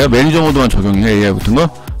 아, 그래요? 매니저 모드만 적용해. AI 붙은 거?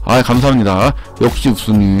 아, 감사합니다. 역시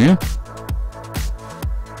우수님.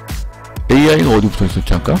 AI가 어디 붙어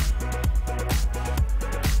있었지, 아까?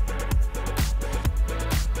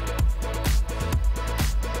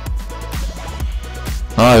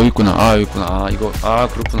 아, 여기 있구나. 아, 여기 있구나. 아, 이거, 아,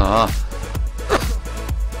 그렇구나.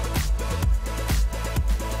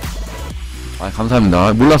 아,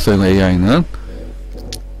 감사합니다. 몰랐어요, 이거 AI는.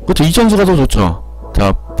 그쵸, 이 점수가 더 좋죠.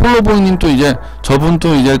 자, 폴로보이님 또 이제, 저분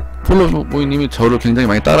또 이제, 폴로보이님이 저를 굉장히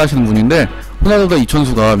많이 따라 하시는 분인데, 호날두가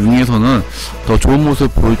이천수가 윙에서는 더 좋은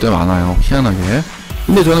모습 보일 때 많아요. 희한하게.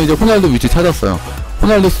 근데 저는 이제 호날두 위치 찾았어요.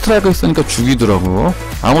 호날두 스트라이커 있으니까 죽이더라고.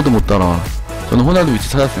 아무도 못 따라와. 저는 호날두 위치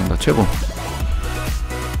찾았습니다. 최고.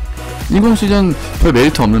 10시즌 별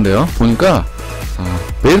메리트 없는데요. 보니까,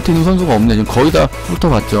 메리트 있는 선수가 없네. 지금 거의 다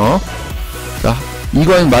훑어봤죠. 자,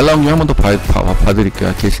 이거인 말 나온 김에 한 번 더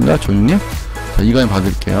봐드릴게요. 계신가? 조윤님? 자, 이거인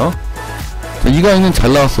봐드릴게요. 자, 이거인은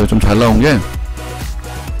잘 나왔어요. 좀 잘 나온 게.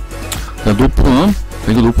 자, 높음.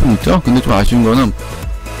 자, 이거 높음 있죠? 근데 좀 아쉬운 거는,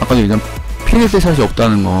 아까 얘기한 피네스 샷이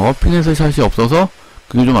없다는 거. 피네스 샷이 없어서,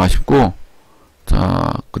 그게 좀 아쉽고.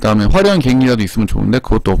 자, 그 다음에 화려한 개인기라도 있으면 좋은데,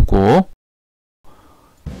 그것도 없고.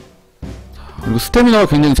 그리고 스태미너가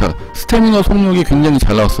굉장히 스태미너 속력이 굉장히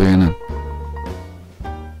잘 나왔어요, 얘는.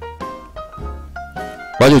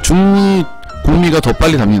 맞아요. 중미, 공미가 더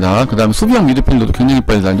빨리 답니다. 그 다음에 수비형 미드필더도 굉장히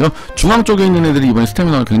빨리 달죠. 중앙 쪽에 있는 애들이 이번에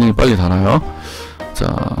스태미너가 굉장히 빨리 달아요.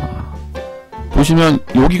 자, 보시면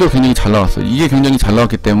여기가 굉장히 잘 나왔어요. 이게 굉장히 잘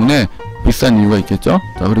나왔기 때문에 비싼 이유가 있겠죠.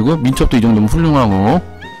 자, 그리고 민첩도 이 정도면 훌륭하고.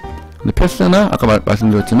 근데 패스나 아까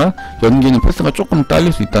말씀드렸지만 연기는 패스가 조금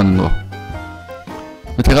딸릴 수 있다는 거.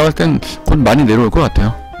 제가 봤을 땐 곧 많이 내려올 것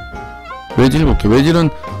같아요. 외질 볼게요.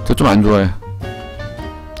 외질은 저 좀 안 좋아해.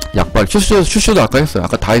 약발. 슈슈도 아까 했어요.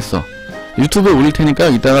 아까 다 했어. 유튜브에 올릴 테니까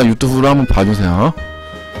이따가 유튜브로 한번 봐주세요.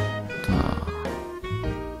 자.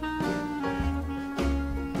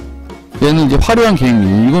 얘는 이제 화려한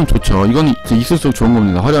개인기. 이건 좋죠. 이건 있을수록 좋은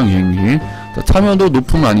겁니다. 화려한 개인기. 자, 참여도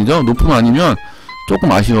높음 아니죠? 높음 아니면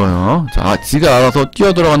조금 아쉬워요. 자, 지가 알아서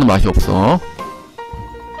뛰어 들어가는 맛이 없어.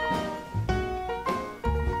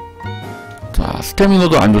 자,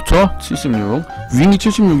 스태미너도 안 좋죠? 76. 윙이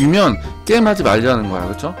 76이면 게임하지 말자는 거야.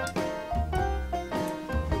 그쵸?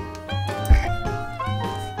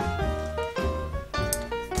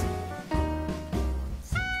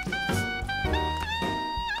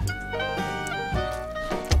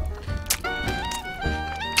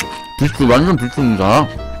 비추, 완전 비추입니다.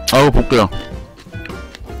 아우, 볼게요.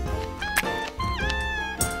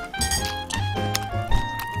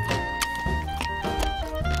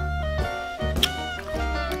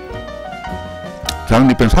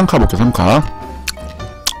 장립된 3카 볼게요. 3카.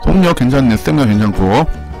 속력 괜찮네. 스태미나 괜찮고.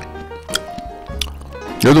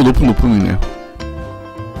 얘도 높음이네요.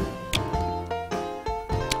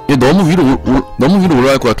 너무 위로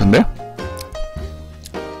올라갈 것 같은데?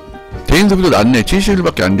 개인 수비도 낮네.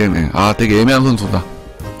 71밖에 안 되네. 아, 되게 애매한 선수다.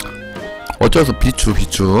 어쩔 수 비추.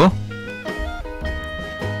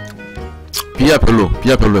 비야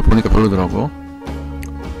별로야. 보니까 별로더라고.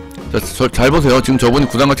 자, 잘 보세요. 지금 저분이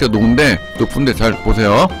구단 가치가 높은데 잘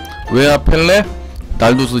보세요. 웨아, 펠레,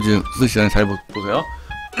 날도 쓰시잖아요. 잘 보세요.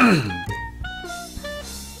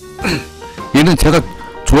 얘는 제가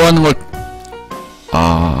좋아하는 걸,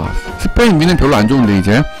 스페인 미는 별로 안 좋은데,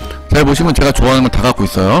 이제. 잘 보시면 제가 좋아하는 걸 다 갖고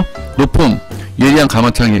있어요. 높음, 예리한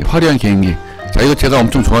가마차기, 화려한 개인기. 자, 이거 제가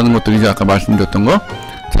엄청 좋아하는 것들이지. 아까 말씀드렸던 거.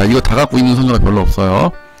 자, 이거 다 갖고 있는 선수가 별로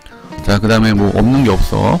없어요. 자, 그 다음에 뭐 없는 게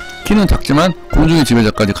없어. 키는 작지만 공중의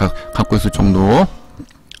지배자까지 갖고 있을 정도.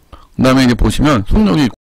 그 다음에 이제 보시면 속력이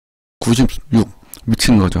 96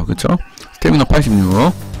 미친 거죠. 그쵸? 스태미너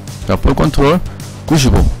 86. 자, 볼 컨트롤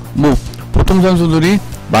 95. 뭐 보통 선수들이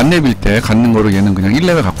만렙일 때 갖는 거를 얘는 그냥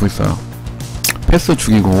 1레벨 갖고 있어요. 패스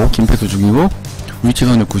죽이고, 긴 패스 죽이고, 위치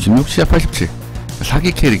선역 96, 시야 87.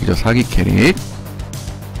 사기 캐릭이죠. 사기 캐릭.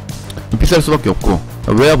 비쌀 수밖에 없고.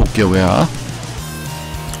 자, 웨아 볼게요. 웨아.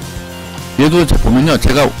 얘도 보면요,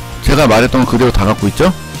 제가 말했던 거 그대로 다 갖고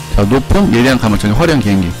있죠? 자, 높은, 예리한 가마차기, 화려한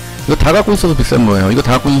개인기. 이거 다 갖고 있어서 비싼 거예요. 이거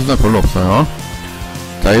다 갖고 있는 수가 별로 없어요.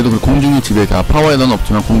 자, 얘도 공중의 지배자. 파워에는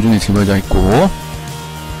없지만 공중의 지배자 있고.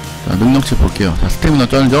 자, 능력치 볼게요. 자, 스태미너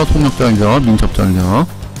쩔죠? 속력 쩔죠? 민첩 쩔죠?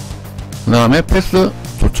 그 다음에 패스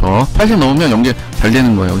좋죠. 80 넘으면 연계 잘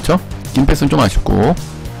되는 거예요. 그쵸? 긴 패스는 좀 아쉽고.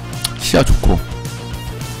 시야 좋고.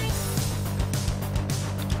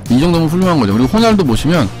 이 정도면 훌륭한 거죠. 그리고 호날두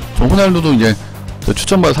보시면, 저 호날두도 이제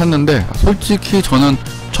추천받아 샀는데, 솔직히 저는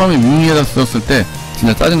처음에 뮤니에다 썼을 때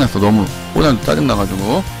진짜 짜증났어. 너무 호날두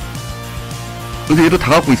짜증나가지고. 근데 얘도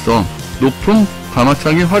다 갖고 있어. 높음,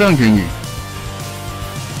 가마차기, 화려한 개인기.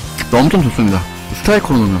 엄청 좋습니다.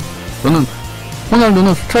 스트라이커로 넣으면. 저는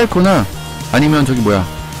호날두는 스트라이커나 아니면 저기 뭐야,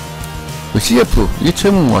 CF 이게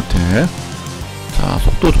최고인 것 같아. 자,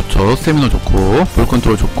 속도 좋죠. 스태미너 좋고, 볼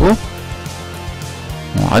컨트롤 좋고.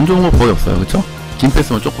 안 좋은 거 거의 없어요. 그쵸? 긴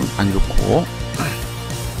패스는 조금 안 좋고.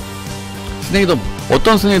 스네이더,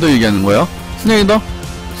 어떤 스네이더 얘기하는 거예요? 스네이더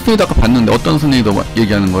아까 봤는데 어떤 스네이더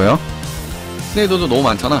얘기하는 거예요? 스네이더도 너무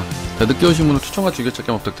많잖아. 자, 늦게 오신 분은 추천과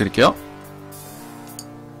즐겨찾기 한번 부탁드릴게요.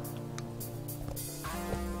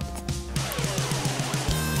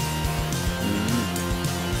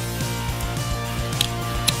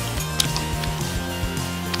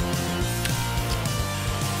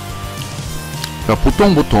 자,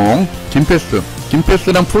 보통 긴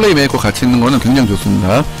패스랑 플레이메이커 같이 있는 거는 굉장히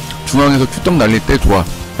좋습니다. 중앙에서 큐떡 날릴 때 좋아.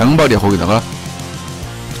 양발이야. 거기다가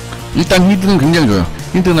일단 히드는 굉장히 좋아요.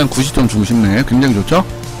 히드는 한 90점 주고 싶네. 굉장히 좋죠?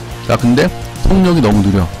 자, 근데 속력이 너무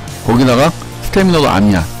느려. 거기다가 스태미너도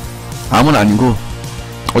암이야. 암은 아니고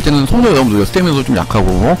어쨌든 속력이 너무 느려. 스태미너도 좀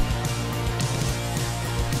약하고.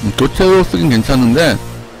 교체로 쓰긴 괜찮은데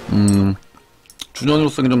준원으로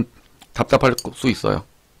쓰긴 좀 답답할 수 있어요.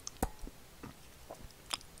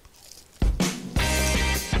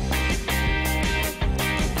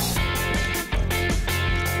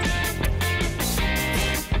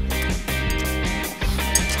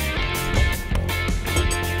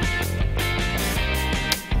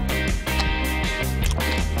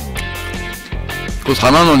 또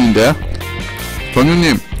 4만원인데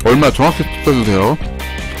전유님 얼마 정확히 써주세요.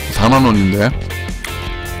 4만원인데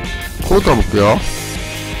코드 가볼게요.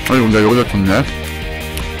 아니 근데 여기다 쳤네.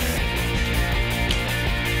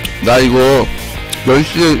 나 이거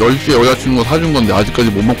 10시에 여자친구가 사준건데 아직까지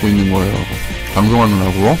못 먹고 있는 거예요.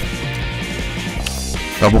 방송하느라고.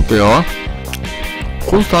 자, 볼게요.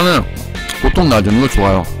 코스타는 보통 낮으면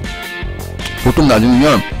좋아요. 보통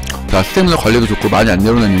낮으면 자, 스태미너 관리도 좋고 많이 안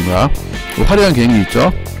내려다니는 거야. 화려한 개인기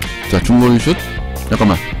있죠? 자, 중거리 슛.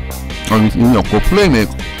 잠깐만. 의미 없고,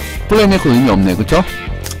 플레이메이커 의미 없네. 그쵸?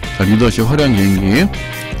 자, 리더십, 화려한 개인기.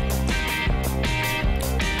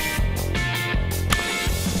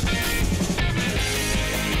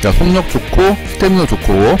 자, 속력 좋고, 스태미너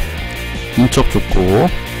좋고, 민첩 좋고.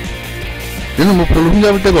 얘는 뭐 별로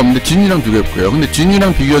흠잡을 데가 없는데, 진이랑 비교해볼게요. 근데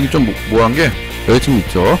진이랑 비교하기 좀 뭐한 게, 여자친구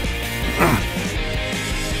있죠?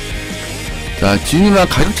 자, 진유가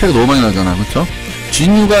가격 차이가 너무 많이 나잖아. 그쵸?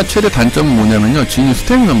 진유가 최대 단점은 뭐냐면요, 진유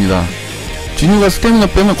스태미너입니다. 진유가 스태미너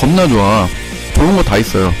빼면 겁나 좋아. 좋은 거 다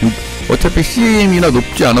있어요. 어차피 CM이라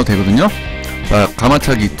높지 않아도 되거든요. 자,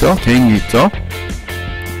 가마차기 있죠? 개인기 있죠?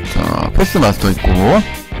 자, 패스 마스터 있고.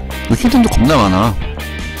 히든도 겁나 많아.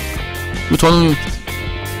 저는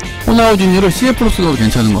호나우 진유를 CF로 쓰는 것도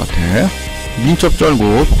괜찮은 것 같아. 민첩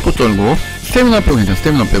쩔고, 속도 쩔고, 스태미너 빼고 괜찮아.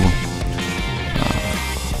 스태미너 빼고.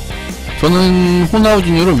 저는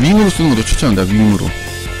호나우지뉴를 윙으로 쓰는 것도 추천합니다. 윙으로.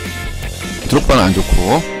 드롭바는 안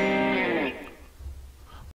좋고.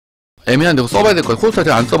 애매한데 그거 써봐야 될 거야. 코스타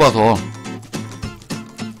제가 안 써봐서.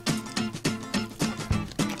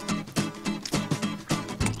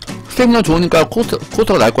 스태미나 좋으니까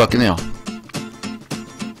코스타가 나을 것 같긴 해요.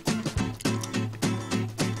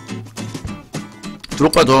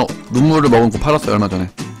 드록바 저 눈물을 머금고 팔았어요. 얼마 전에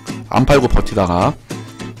안 팔고 버티다가.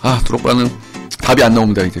 아, 드록바는 답이 안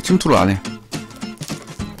나옵니다. 이제 침투를 안 해.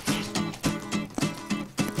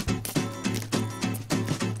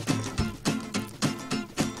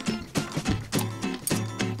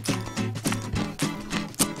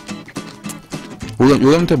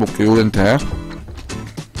 요렌테 볼게요. 요렌테.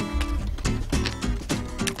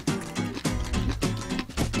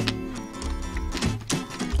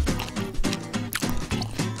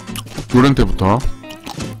 요렌테부터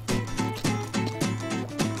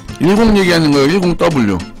 10 얘기하는 거예요.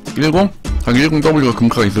 10W 10? 자기 10W가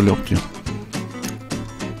금카가 있을 리 없지.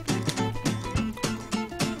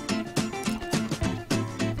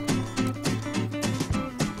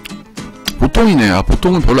 보통이네. 아,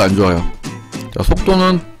 보통은 별로 안 좋아요. 자,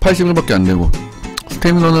 속도는 81밖에 안 되고,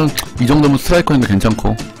 스태미너는 이 정도면 스트라이커인데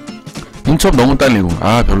괜찮고, 인첩 너무 딸리고,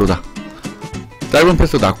 아, 별로다. 짧은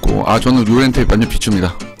패스 낮고, 아, 저는 요렌테 완전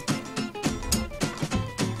비춥니다.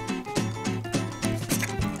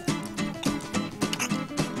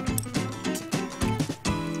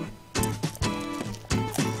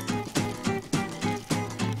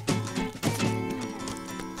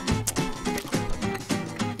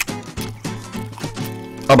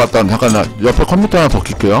 아, 맞다. 잠깐 나 옆에 컴퓨터 하나 더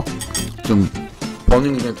킬게요. 좀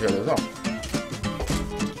버닝 이벤트 해야 돼서.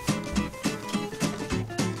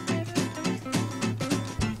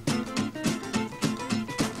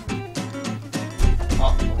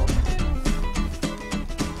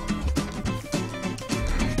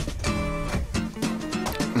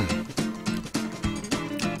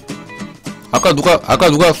 아까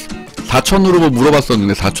누가 4천으로 뭐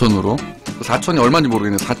물어봤었는데, 4천으로. 4천이 얼마인지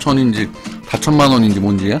모르겠네. 4천인지 4천만원인지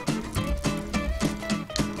뭔지.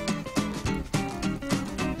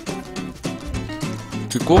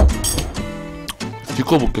 디코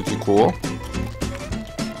볼게.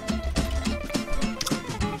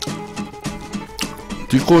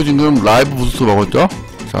 디코 지금 라이브 부스트 먹었죠?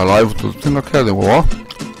 자, 라이브 부스트 생각해야 되고,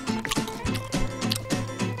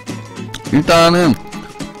 일단은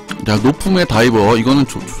자, 높음의 다이버 이거는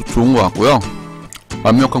좋은 것 같고요.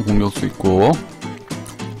 완벽한 공격수 있고,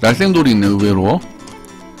 날쌘돌이 있네. 의외로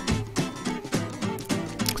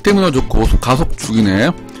스태미너 좋고 가속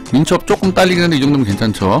죽이네. 민첩 조금 딸리긴 한데 이 정도면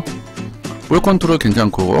괜찮죠. 볼 컨트롤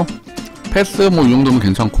괜찮고, 패스 뭐 이 정도면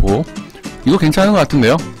괜찮고, 이거 괜찮은 것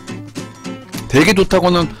같은데요. 되게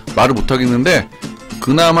좋다고는 말을 못하겠는데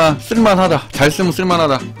그나마 쓸만하다. 잘 쓰면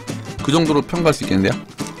쓸만하다. 그 정도로 평가할 수 있겠는데요.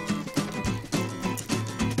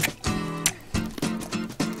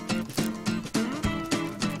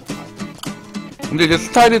 근데 이제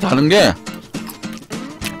스타일이 다른 게,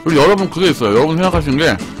 그리고 여러분 그게 있어요. 여러분 생각하시는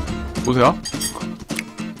게, 보세요.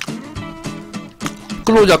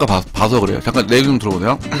 클로즈 아까 봐서 그래요. 잠깐 내 얘기 좀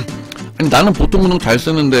들어보세요. 아니, 나는 보통 운동 잘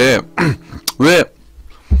쓰는데 왜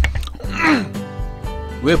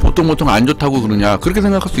보통 안 좋다고 그러냐, 그렇게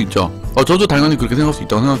생각할 수 있죠. 저도 당연히 그렇게 생각할 수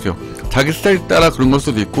있다고 생각해요. 자기 스타일 따라 그런 걸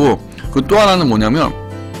수도 있고, 그 또 하나는 뭐냐면,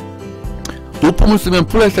 높음을 쓰면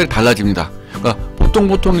플레이 스타일이 달라집니다. 그러니까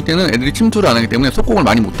보통일 때는 애들이 침투를 안 하기 때문에 속공을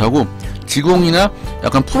많이 못하고 지공이나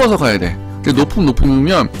약간 풀어서 가야 돼. 근데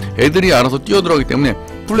높이면 애들이 알아서 뛰어들어가기 때문에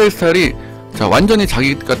플레이 스타일이, 자, 완전히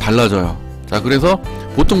자기가 달라져요. 자, 그래서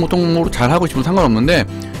보통으로 잘 하고 싶으면 상관없는데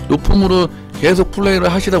높음으로 계속 플레이를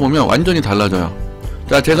하시다 보면 완전히 달라져요.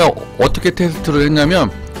 자, 제가 어떻게 테스트를 했냐면,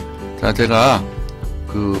 자, 제가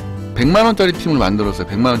그 100만원짜리 팀을 만들었어요.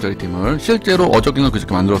 100만원짜리 팀을 실제로 어저께는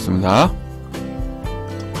그저께 만들었습니다.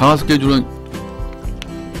 강화 스케줄은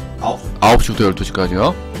 9시부터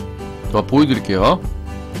 12시까지요. 저 보여드릴게요.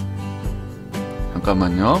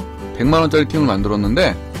 잠깐만요. 100만원짜리 팀을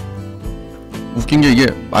만들었는데, 웃긴게 이게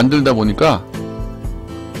만들다 보니까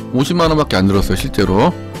 50만원밖에 안 들었어요.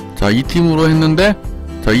 실제로. 자, 이 팀으로 했는데,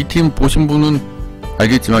 자, 이 팀 보신 분은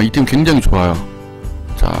알겠지만 이 팀 굉장히 좋아요.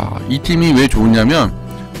 자, 이 팀이 왜 좋으냐면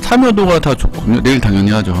참여도가 다 좋거든요. 내일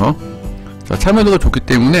당연히 하죠. 자, 참여도가 좋기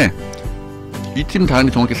때문에 이 팀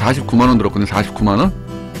단위 정확히 49만원 들었거든요. 49만원.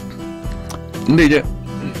 근데 이제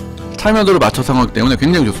참여도를 맞춰서 하기 때문에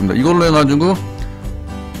굉장히 좋습니다. 이걸로 해가지고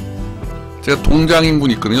제가 동장인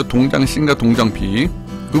분이 있거든요. 동장씨인가 동장비,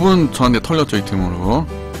 그분 저한테 털렸죠. 이 팀으로.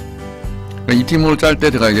 그러니까 이 팀으로 짤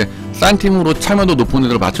때 제가 이제 싼 팀으로 참여도 높은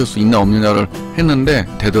애들을 맞출 수 있나 없느냐를 했는데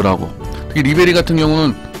되더라고. 특히 리베리 같은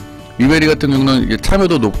경우는 이게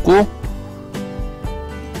참여도 높고,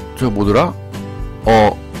 저 뭐더라?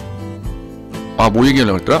 뭐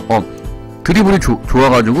얘기하려고 했더라? 드리블이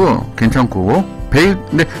좋아가지고 괜찮고,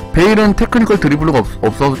 근데 베일은 테크니컬 드리블러가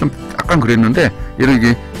없어서 좀 약간 그랬는데, 얘를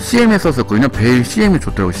이제 CM에 썼었거든요. 베일 CM이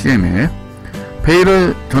좋더라고, CM에.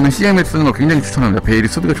 베일을 저는 CM에 쓰는 걸 굉장히 추천합니다. 베일이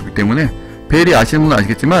수비가 좋기 때문에. 베일이 아시는 분은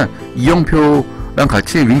아시겠지만 이영표랑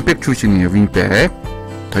같이 윙백 출신이에요. 윙백.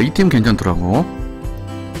 자, 이 팀 괜찮더라고.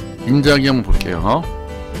 인자기 한번 볼게요.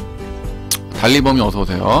 달리범이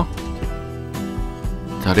어서오세요.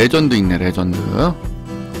 자, 레전드 있네. 레전드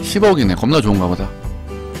 10억이네. 겁나 좋은가 보다.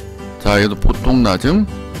 자, 얘도 보통 낮음.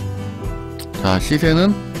 자,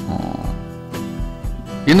 시세는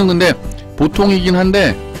얘는 근데 보통이긴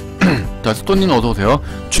한데 자, 스톤님 어서오세요.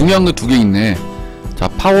 중요한 거 두 개 있네. 자,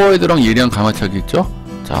 파워헤드랑 예리한 가마차기 있죠?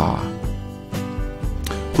 자,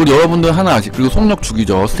 그리고 여러분들 하나 아시, 그리고 속력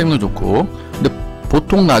죽이죠. 스태미너 좋고. 근데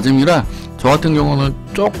보통 낮음이라 저 같은 경우는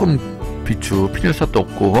조금 비추, 필요샷도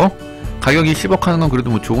없고, 가격이 10억 하는 건 그래도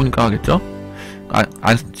뭐 좋으니까 하겠죠?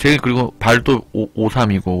 제일, 그리고 발도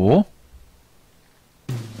 53이고,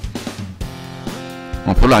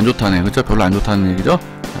 별로 안 좋다네. 그쵸? 별로 안 좋다는 얘기죠?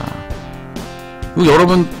 자, 그리고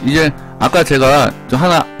여러분, 이제, 아까 제가 저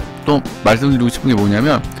하나 또 말씀드리고 싶은 게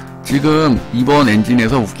뭐냐면, 지금 이번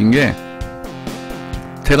엔진에서 웃긴 게,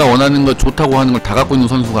 제가 원하는 거 좋다고 하는 걸 다 갖고 있는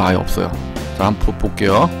선수가 아예 없어요. 자, 한번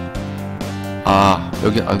볼게요.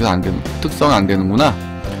 여기 안 되는, 특성은 안 되는구나.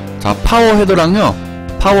 자, 파워헤더랑요,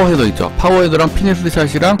 파워헤더 있죠. 파워헤더랑 피니스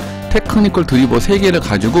샷이랑 테크니컬 드리버 3개를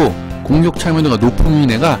가지고 공격 참여도가 높은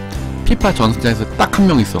애가 피파 전승자에서 딱 한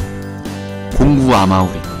명 있어. 공구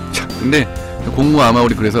아마우리. 자, 근데 공구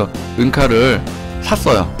아마우리 그래서 은카를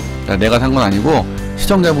샀어요. 자, 내가 산 건 아니고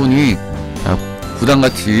시청자분이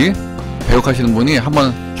구단같이 배역하시는 분이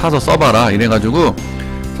한번 사서 써봐라 이래가지고,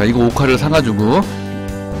 자, 이거 5카를 사가지고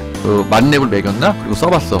만렙을 매겼나? 그리고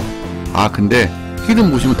써봤어. 근데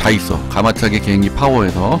히든 보시면 다 있어. 가마차기, 개인기,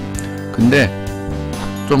 파워에서. 근데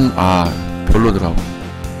좀 별로더라고.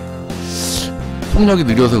 속력이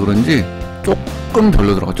느려서 그런지 조금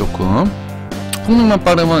별로더라고. 조금 속력만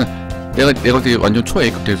빠르면 내가 그때 완전 초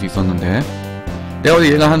A급 될 수 있었는데, 내가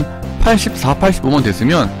어디 얘가 한 84, 85만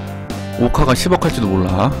됐으면 5카가 10억 할지도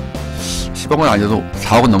몰라. 10억은 아니어도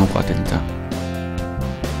 4억은 넘을 것 같아 진짜.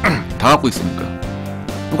 다 갖고 있으니까.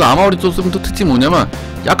 그리고 아마우리 또 쓰면 또 특징이 뭐냐면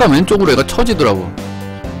약간 왼쪽으로 얘가 처지더라고.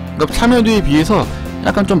 그러니까 참여도에 비해서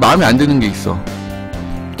약간 좀 마음에 안 드는 게 있어.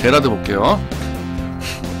 제라드 볼게요.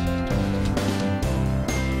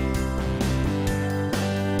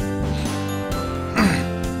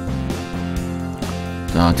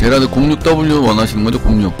 자, 제라드 06W 원하시는 거죠?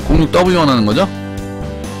 06W 원하는 거죠?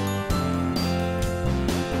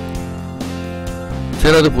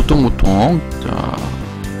 제라드 보통. 자,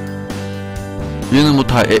 얘는 뭐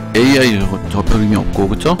다 AI 저 별 의미 없고,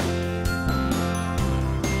 그쵸?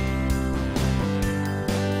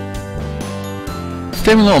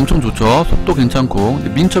 스태미너 엄청 좋죠. 속도 괜찮고. 근데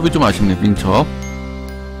민첩이 좀 아쉽네. 민첩.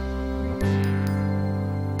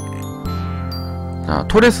 자,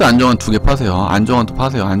 토레스 안정환 2개 파세요. 안정환도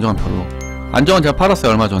파세요. 안정환 별로. 안정환 제가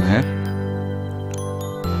팔았어요. 얼마 전에.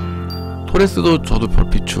 토레스도 저도 별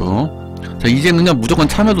비추. 자, 이제는 그냥 무조건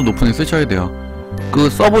참여도 높은 애 쓰셔야 돼요. 그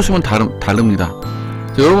써보시면 다릅니다.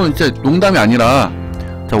 자, 여러분 진짜 농담이 아니라,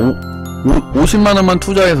 자, 50만원만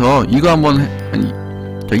투자해서 이거 한번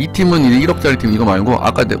자, 이 팀은 이제 1억짜리 팀 이거 말고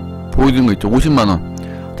아까 내가 보여드린 거 있죠. 50만원.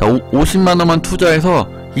 자, 50만원만 투자해서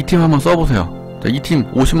이 팀 한번 써보세요. 자, 이 팀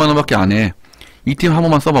 50만원밖에 안해. 이 팀 한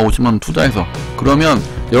번만 써봐. 50만원 투자해서. 그러면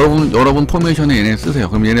여러분 포메이션에 얘네 쓰세요.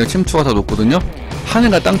 그럼 얘네가 침투가 다 높거든요.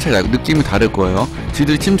 하늘과 땅 차이다. 느낌이 다를 거예요.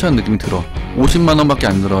 지들이 침투하는 느낌이 들어. 50만원밖에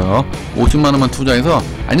안 들어요. 50만원만 투자해서,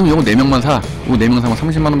 아니면 요거 4명만 사. 요거 4명 사면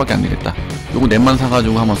 30만원밖에 안 되겠다. 요거 넷만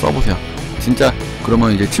사가지고 한번 써보세요. 진짜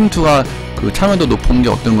그러면 이제 침투가 그 참여도 높은 게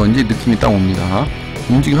어떤 건지 느낌이 딱 옵니다.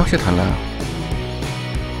 움직임이 확실히 달라요.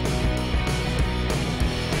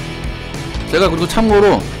 제가 그리고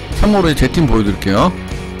참고로 제 팀 보여드릴게요.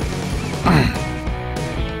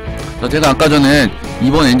 자, 제가 아까 전에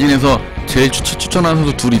이번 엔진에서 제일 추천하는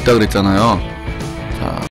선수 둘이 있다 그랬잖아요.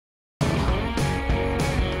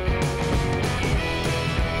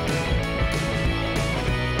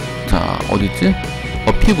 자, 어디있지?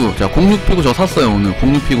 피구. 자, 06피구 저 샀어요. 오늘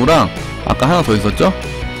 06피구랑 아까 하나 더 있었죠?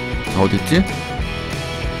 자, 어디있지?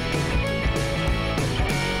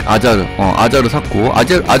 아자르. 아자르 샀고,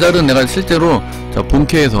 아자르는 내가 실제로 자,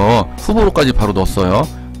 본캐에서 후보로까지 바로 넣었어요.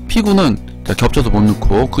 피구는 자, 겹쳐서 못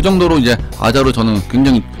넣고, 그 정도로 이제 아자르 저는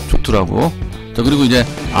굉장히 좋더라고. 자, 그리고 이제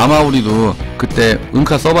아마우리도 그때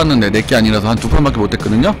은카 써봤는데 내게 아니라서 한 2판밖에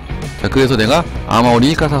못했거든요. 자, 그래서 내가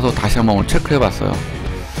아마우리 1카 사서 다시 한번 체크해봤어요.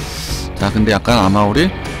 자, 근데 약간 아마우리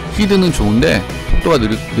히드는 좋은데 속도가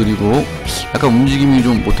느리고 약간 움직임이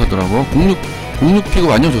좀 못하더라고. 06피구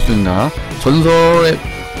완전 좋습니다. 전설의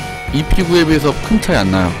이 피구에 비해서 큰 차이 안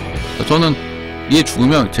나요. 저는 얘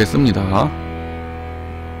죽으면 쟤 씁니다.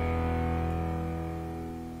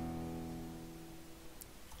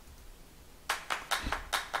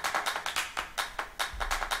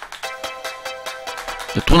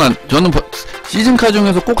 저는 시즌카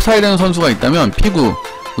중에서 꼭 사야 되는 선수가 있다면 피구,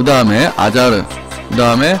 그 다음에 아자르, 그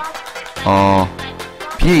다음에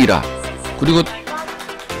비에이라, 그리고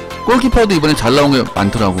골키퍼도 이번에 잘 나온 게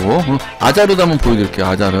많더라고. 아자르도 한번 보여드릴게요.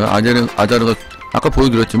 아자르가 아까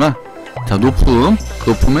보여드렸지만, 자,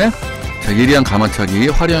 높음에, 자, 예리한 가마차기,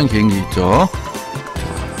 화려한 개인기 있죠.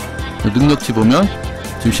 자, 능력치 보면,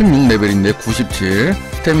 지금 16레벨인데 97,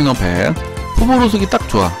 스태미너 100, 후보 로스기 딱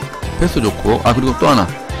좋아. 패스 좋고, 그리고 또 하나,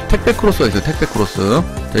 택배 크로스가 있어요. 택배 크로스.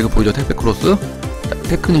 자, 이거 보이죠? 택배 크로스.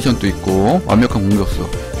 테크니션도 있고, 완벽한 공격수.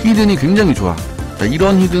 히든이 굉장히 좋아. 자,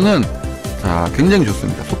 이런 히든은, 자, 굉장히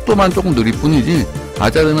좋습니다. 속도만 조금 느릴 뿐이지,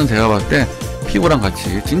 아자르는 제가 봤을 때, 피고랑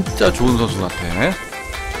같이 진짜 좋은 선수 같아.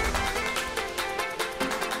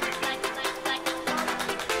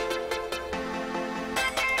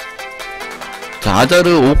 자,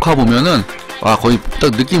 아자르 5카 보면은, 거의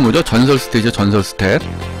딱 느낌이 뭐죠? 전설 스탯이죠, 전설 스탯.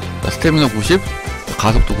 자, 스태미너 90,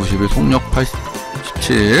 가속도 91, 속력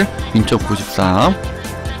 87, 민첩 93.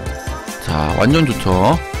 자, 완전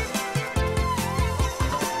좋죠.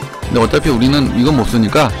 근데 어차피 우리는 이건 못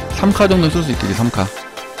쓰니까 3카 정도 쓸 수 있겠지. 3카.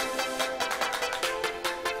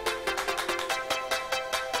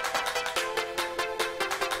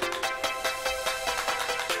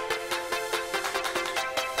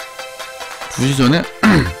 주시 전에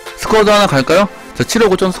스쿼드 하나 갈까요? 자, 7억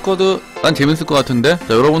 5천 스쿼드 난 재밌을 것 같은데.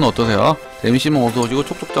 자, 여러분은 어떠세요? MC몽 어서 오시고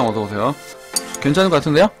촉촉장 어서 오세요. 괜찮을 것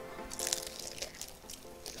같은데요?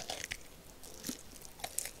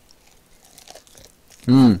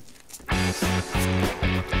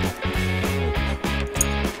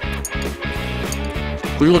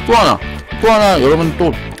 그리고 또 하나 여러분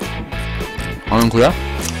또 아는 거야?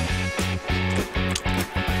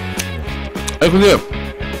 아니 근데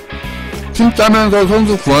팀 짜면서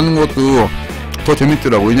선수 구하는 것도 더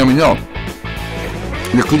재밌더라고. 왜냐면요,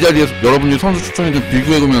 근데 그 자리에서 여러분들이 선수 추천해준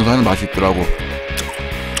비교해보면서 하는 맛이 있더라고.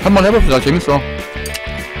 한번 해봅시다. 재밌어.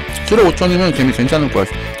 7억 5천이면 괜찮을 거야.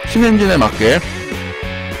 신엔진에 맞게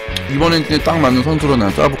이번 엔진에 딱 맞는 선수로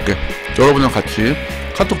내가 짜볼게. 여러분이랑 같이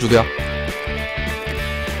카톡 주세요.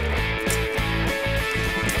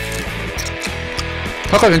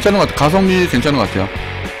 카카 괜찮은 것 같아. 가성비 괜찮은 것 같아요.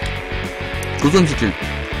 조선치킨.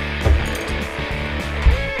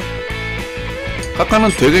 카카는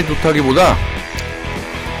되게 좋다기보다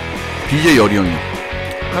BJ열이형이요.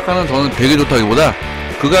 카카는 저는 되게 좋다기보다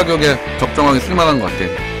그 가격에 적정하게 쓸만한 것 같아.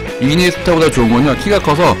 이니에스타보다 좋은 건요, 키가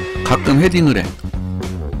커서 가끔 헤딩을 해.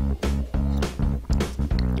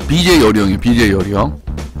 BJ열이형이에요. BJ열이형.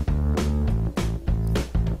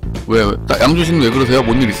 왜 양주씨는 왜 그러세요?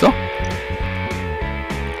 뭔 일 있어?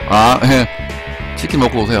 치킨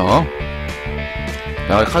먹고 오세요.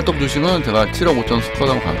 자, 카톡 주시면 제가 7억 5천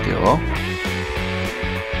스쿼드 한번 갈게요.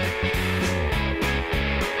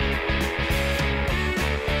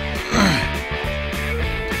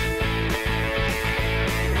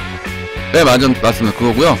 네, 맞습니다.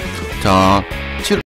 그거고요. 자,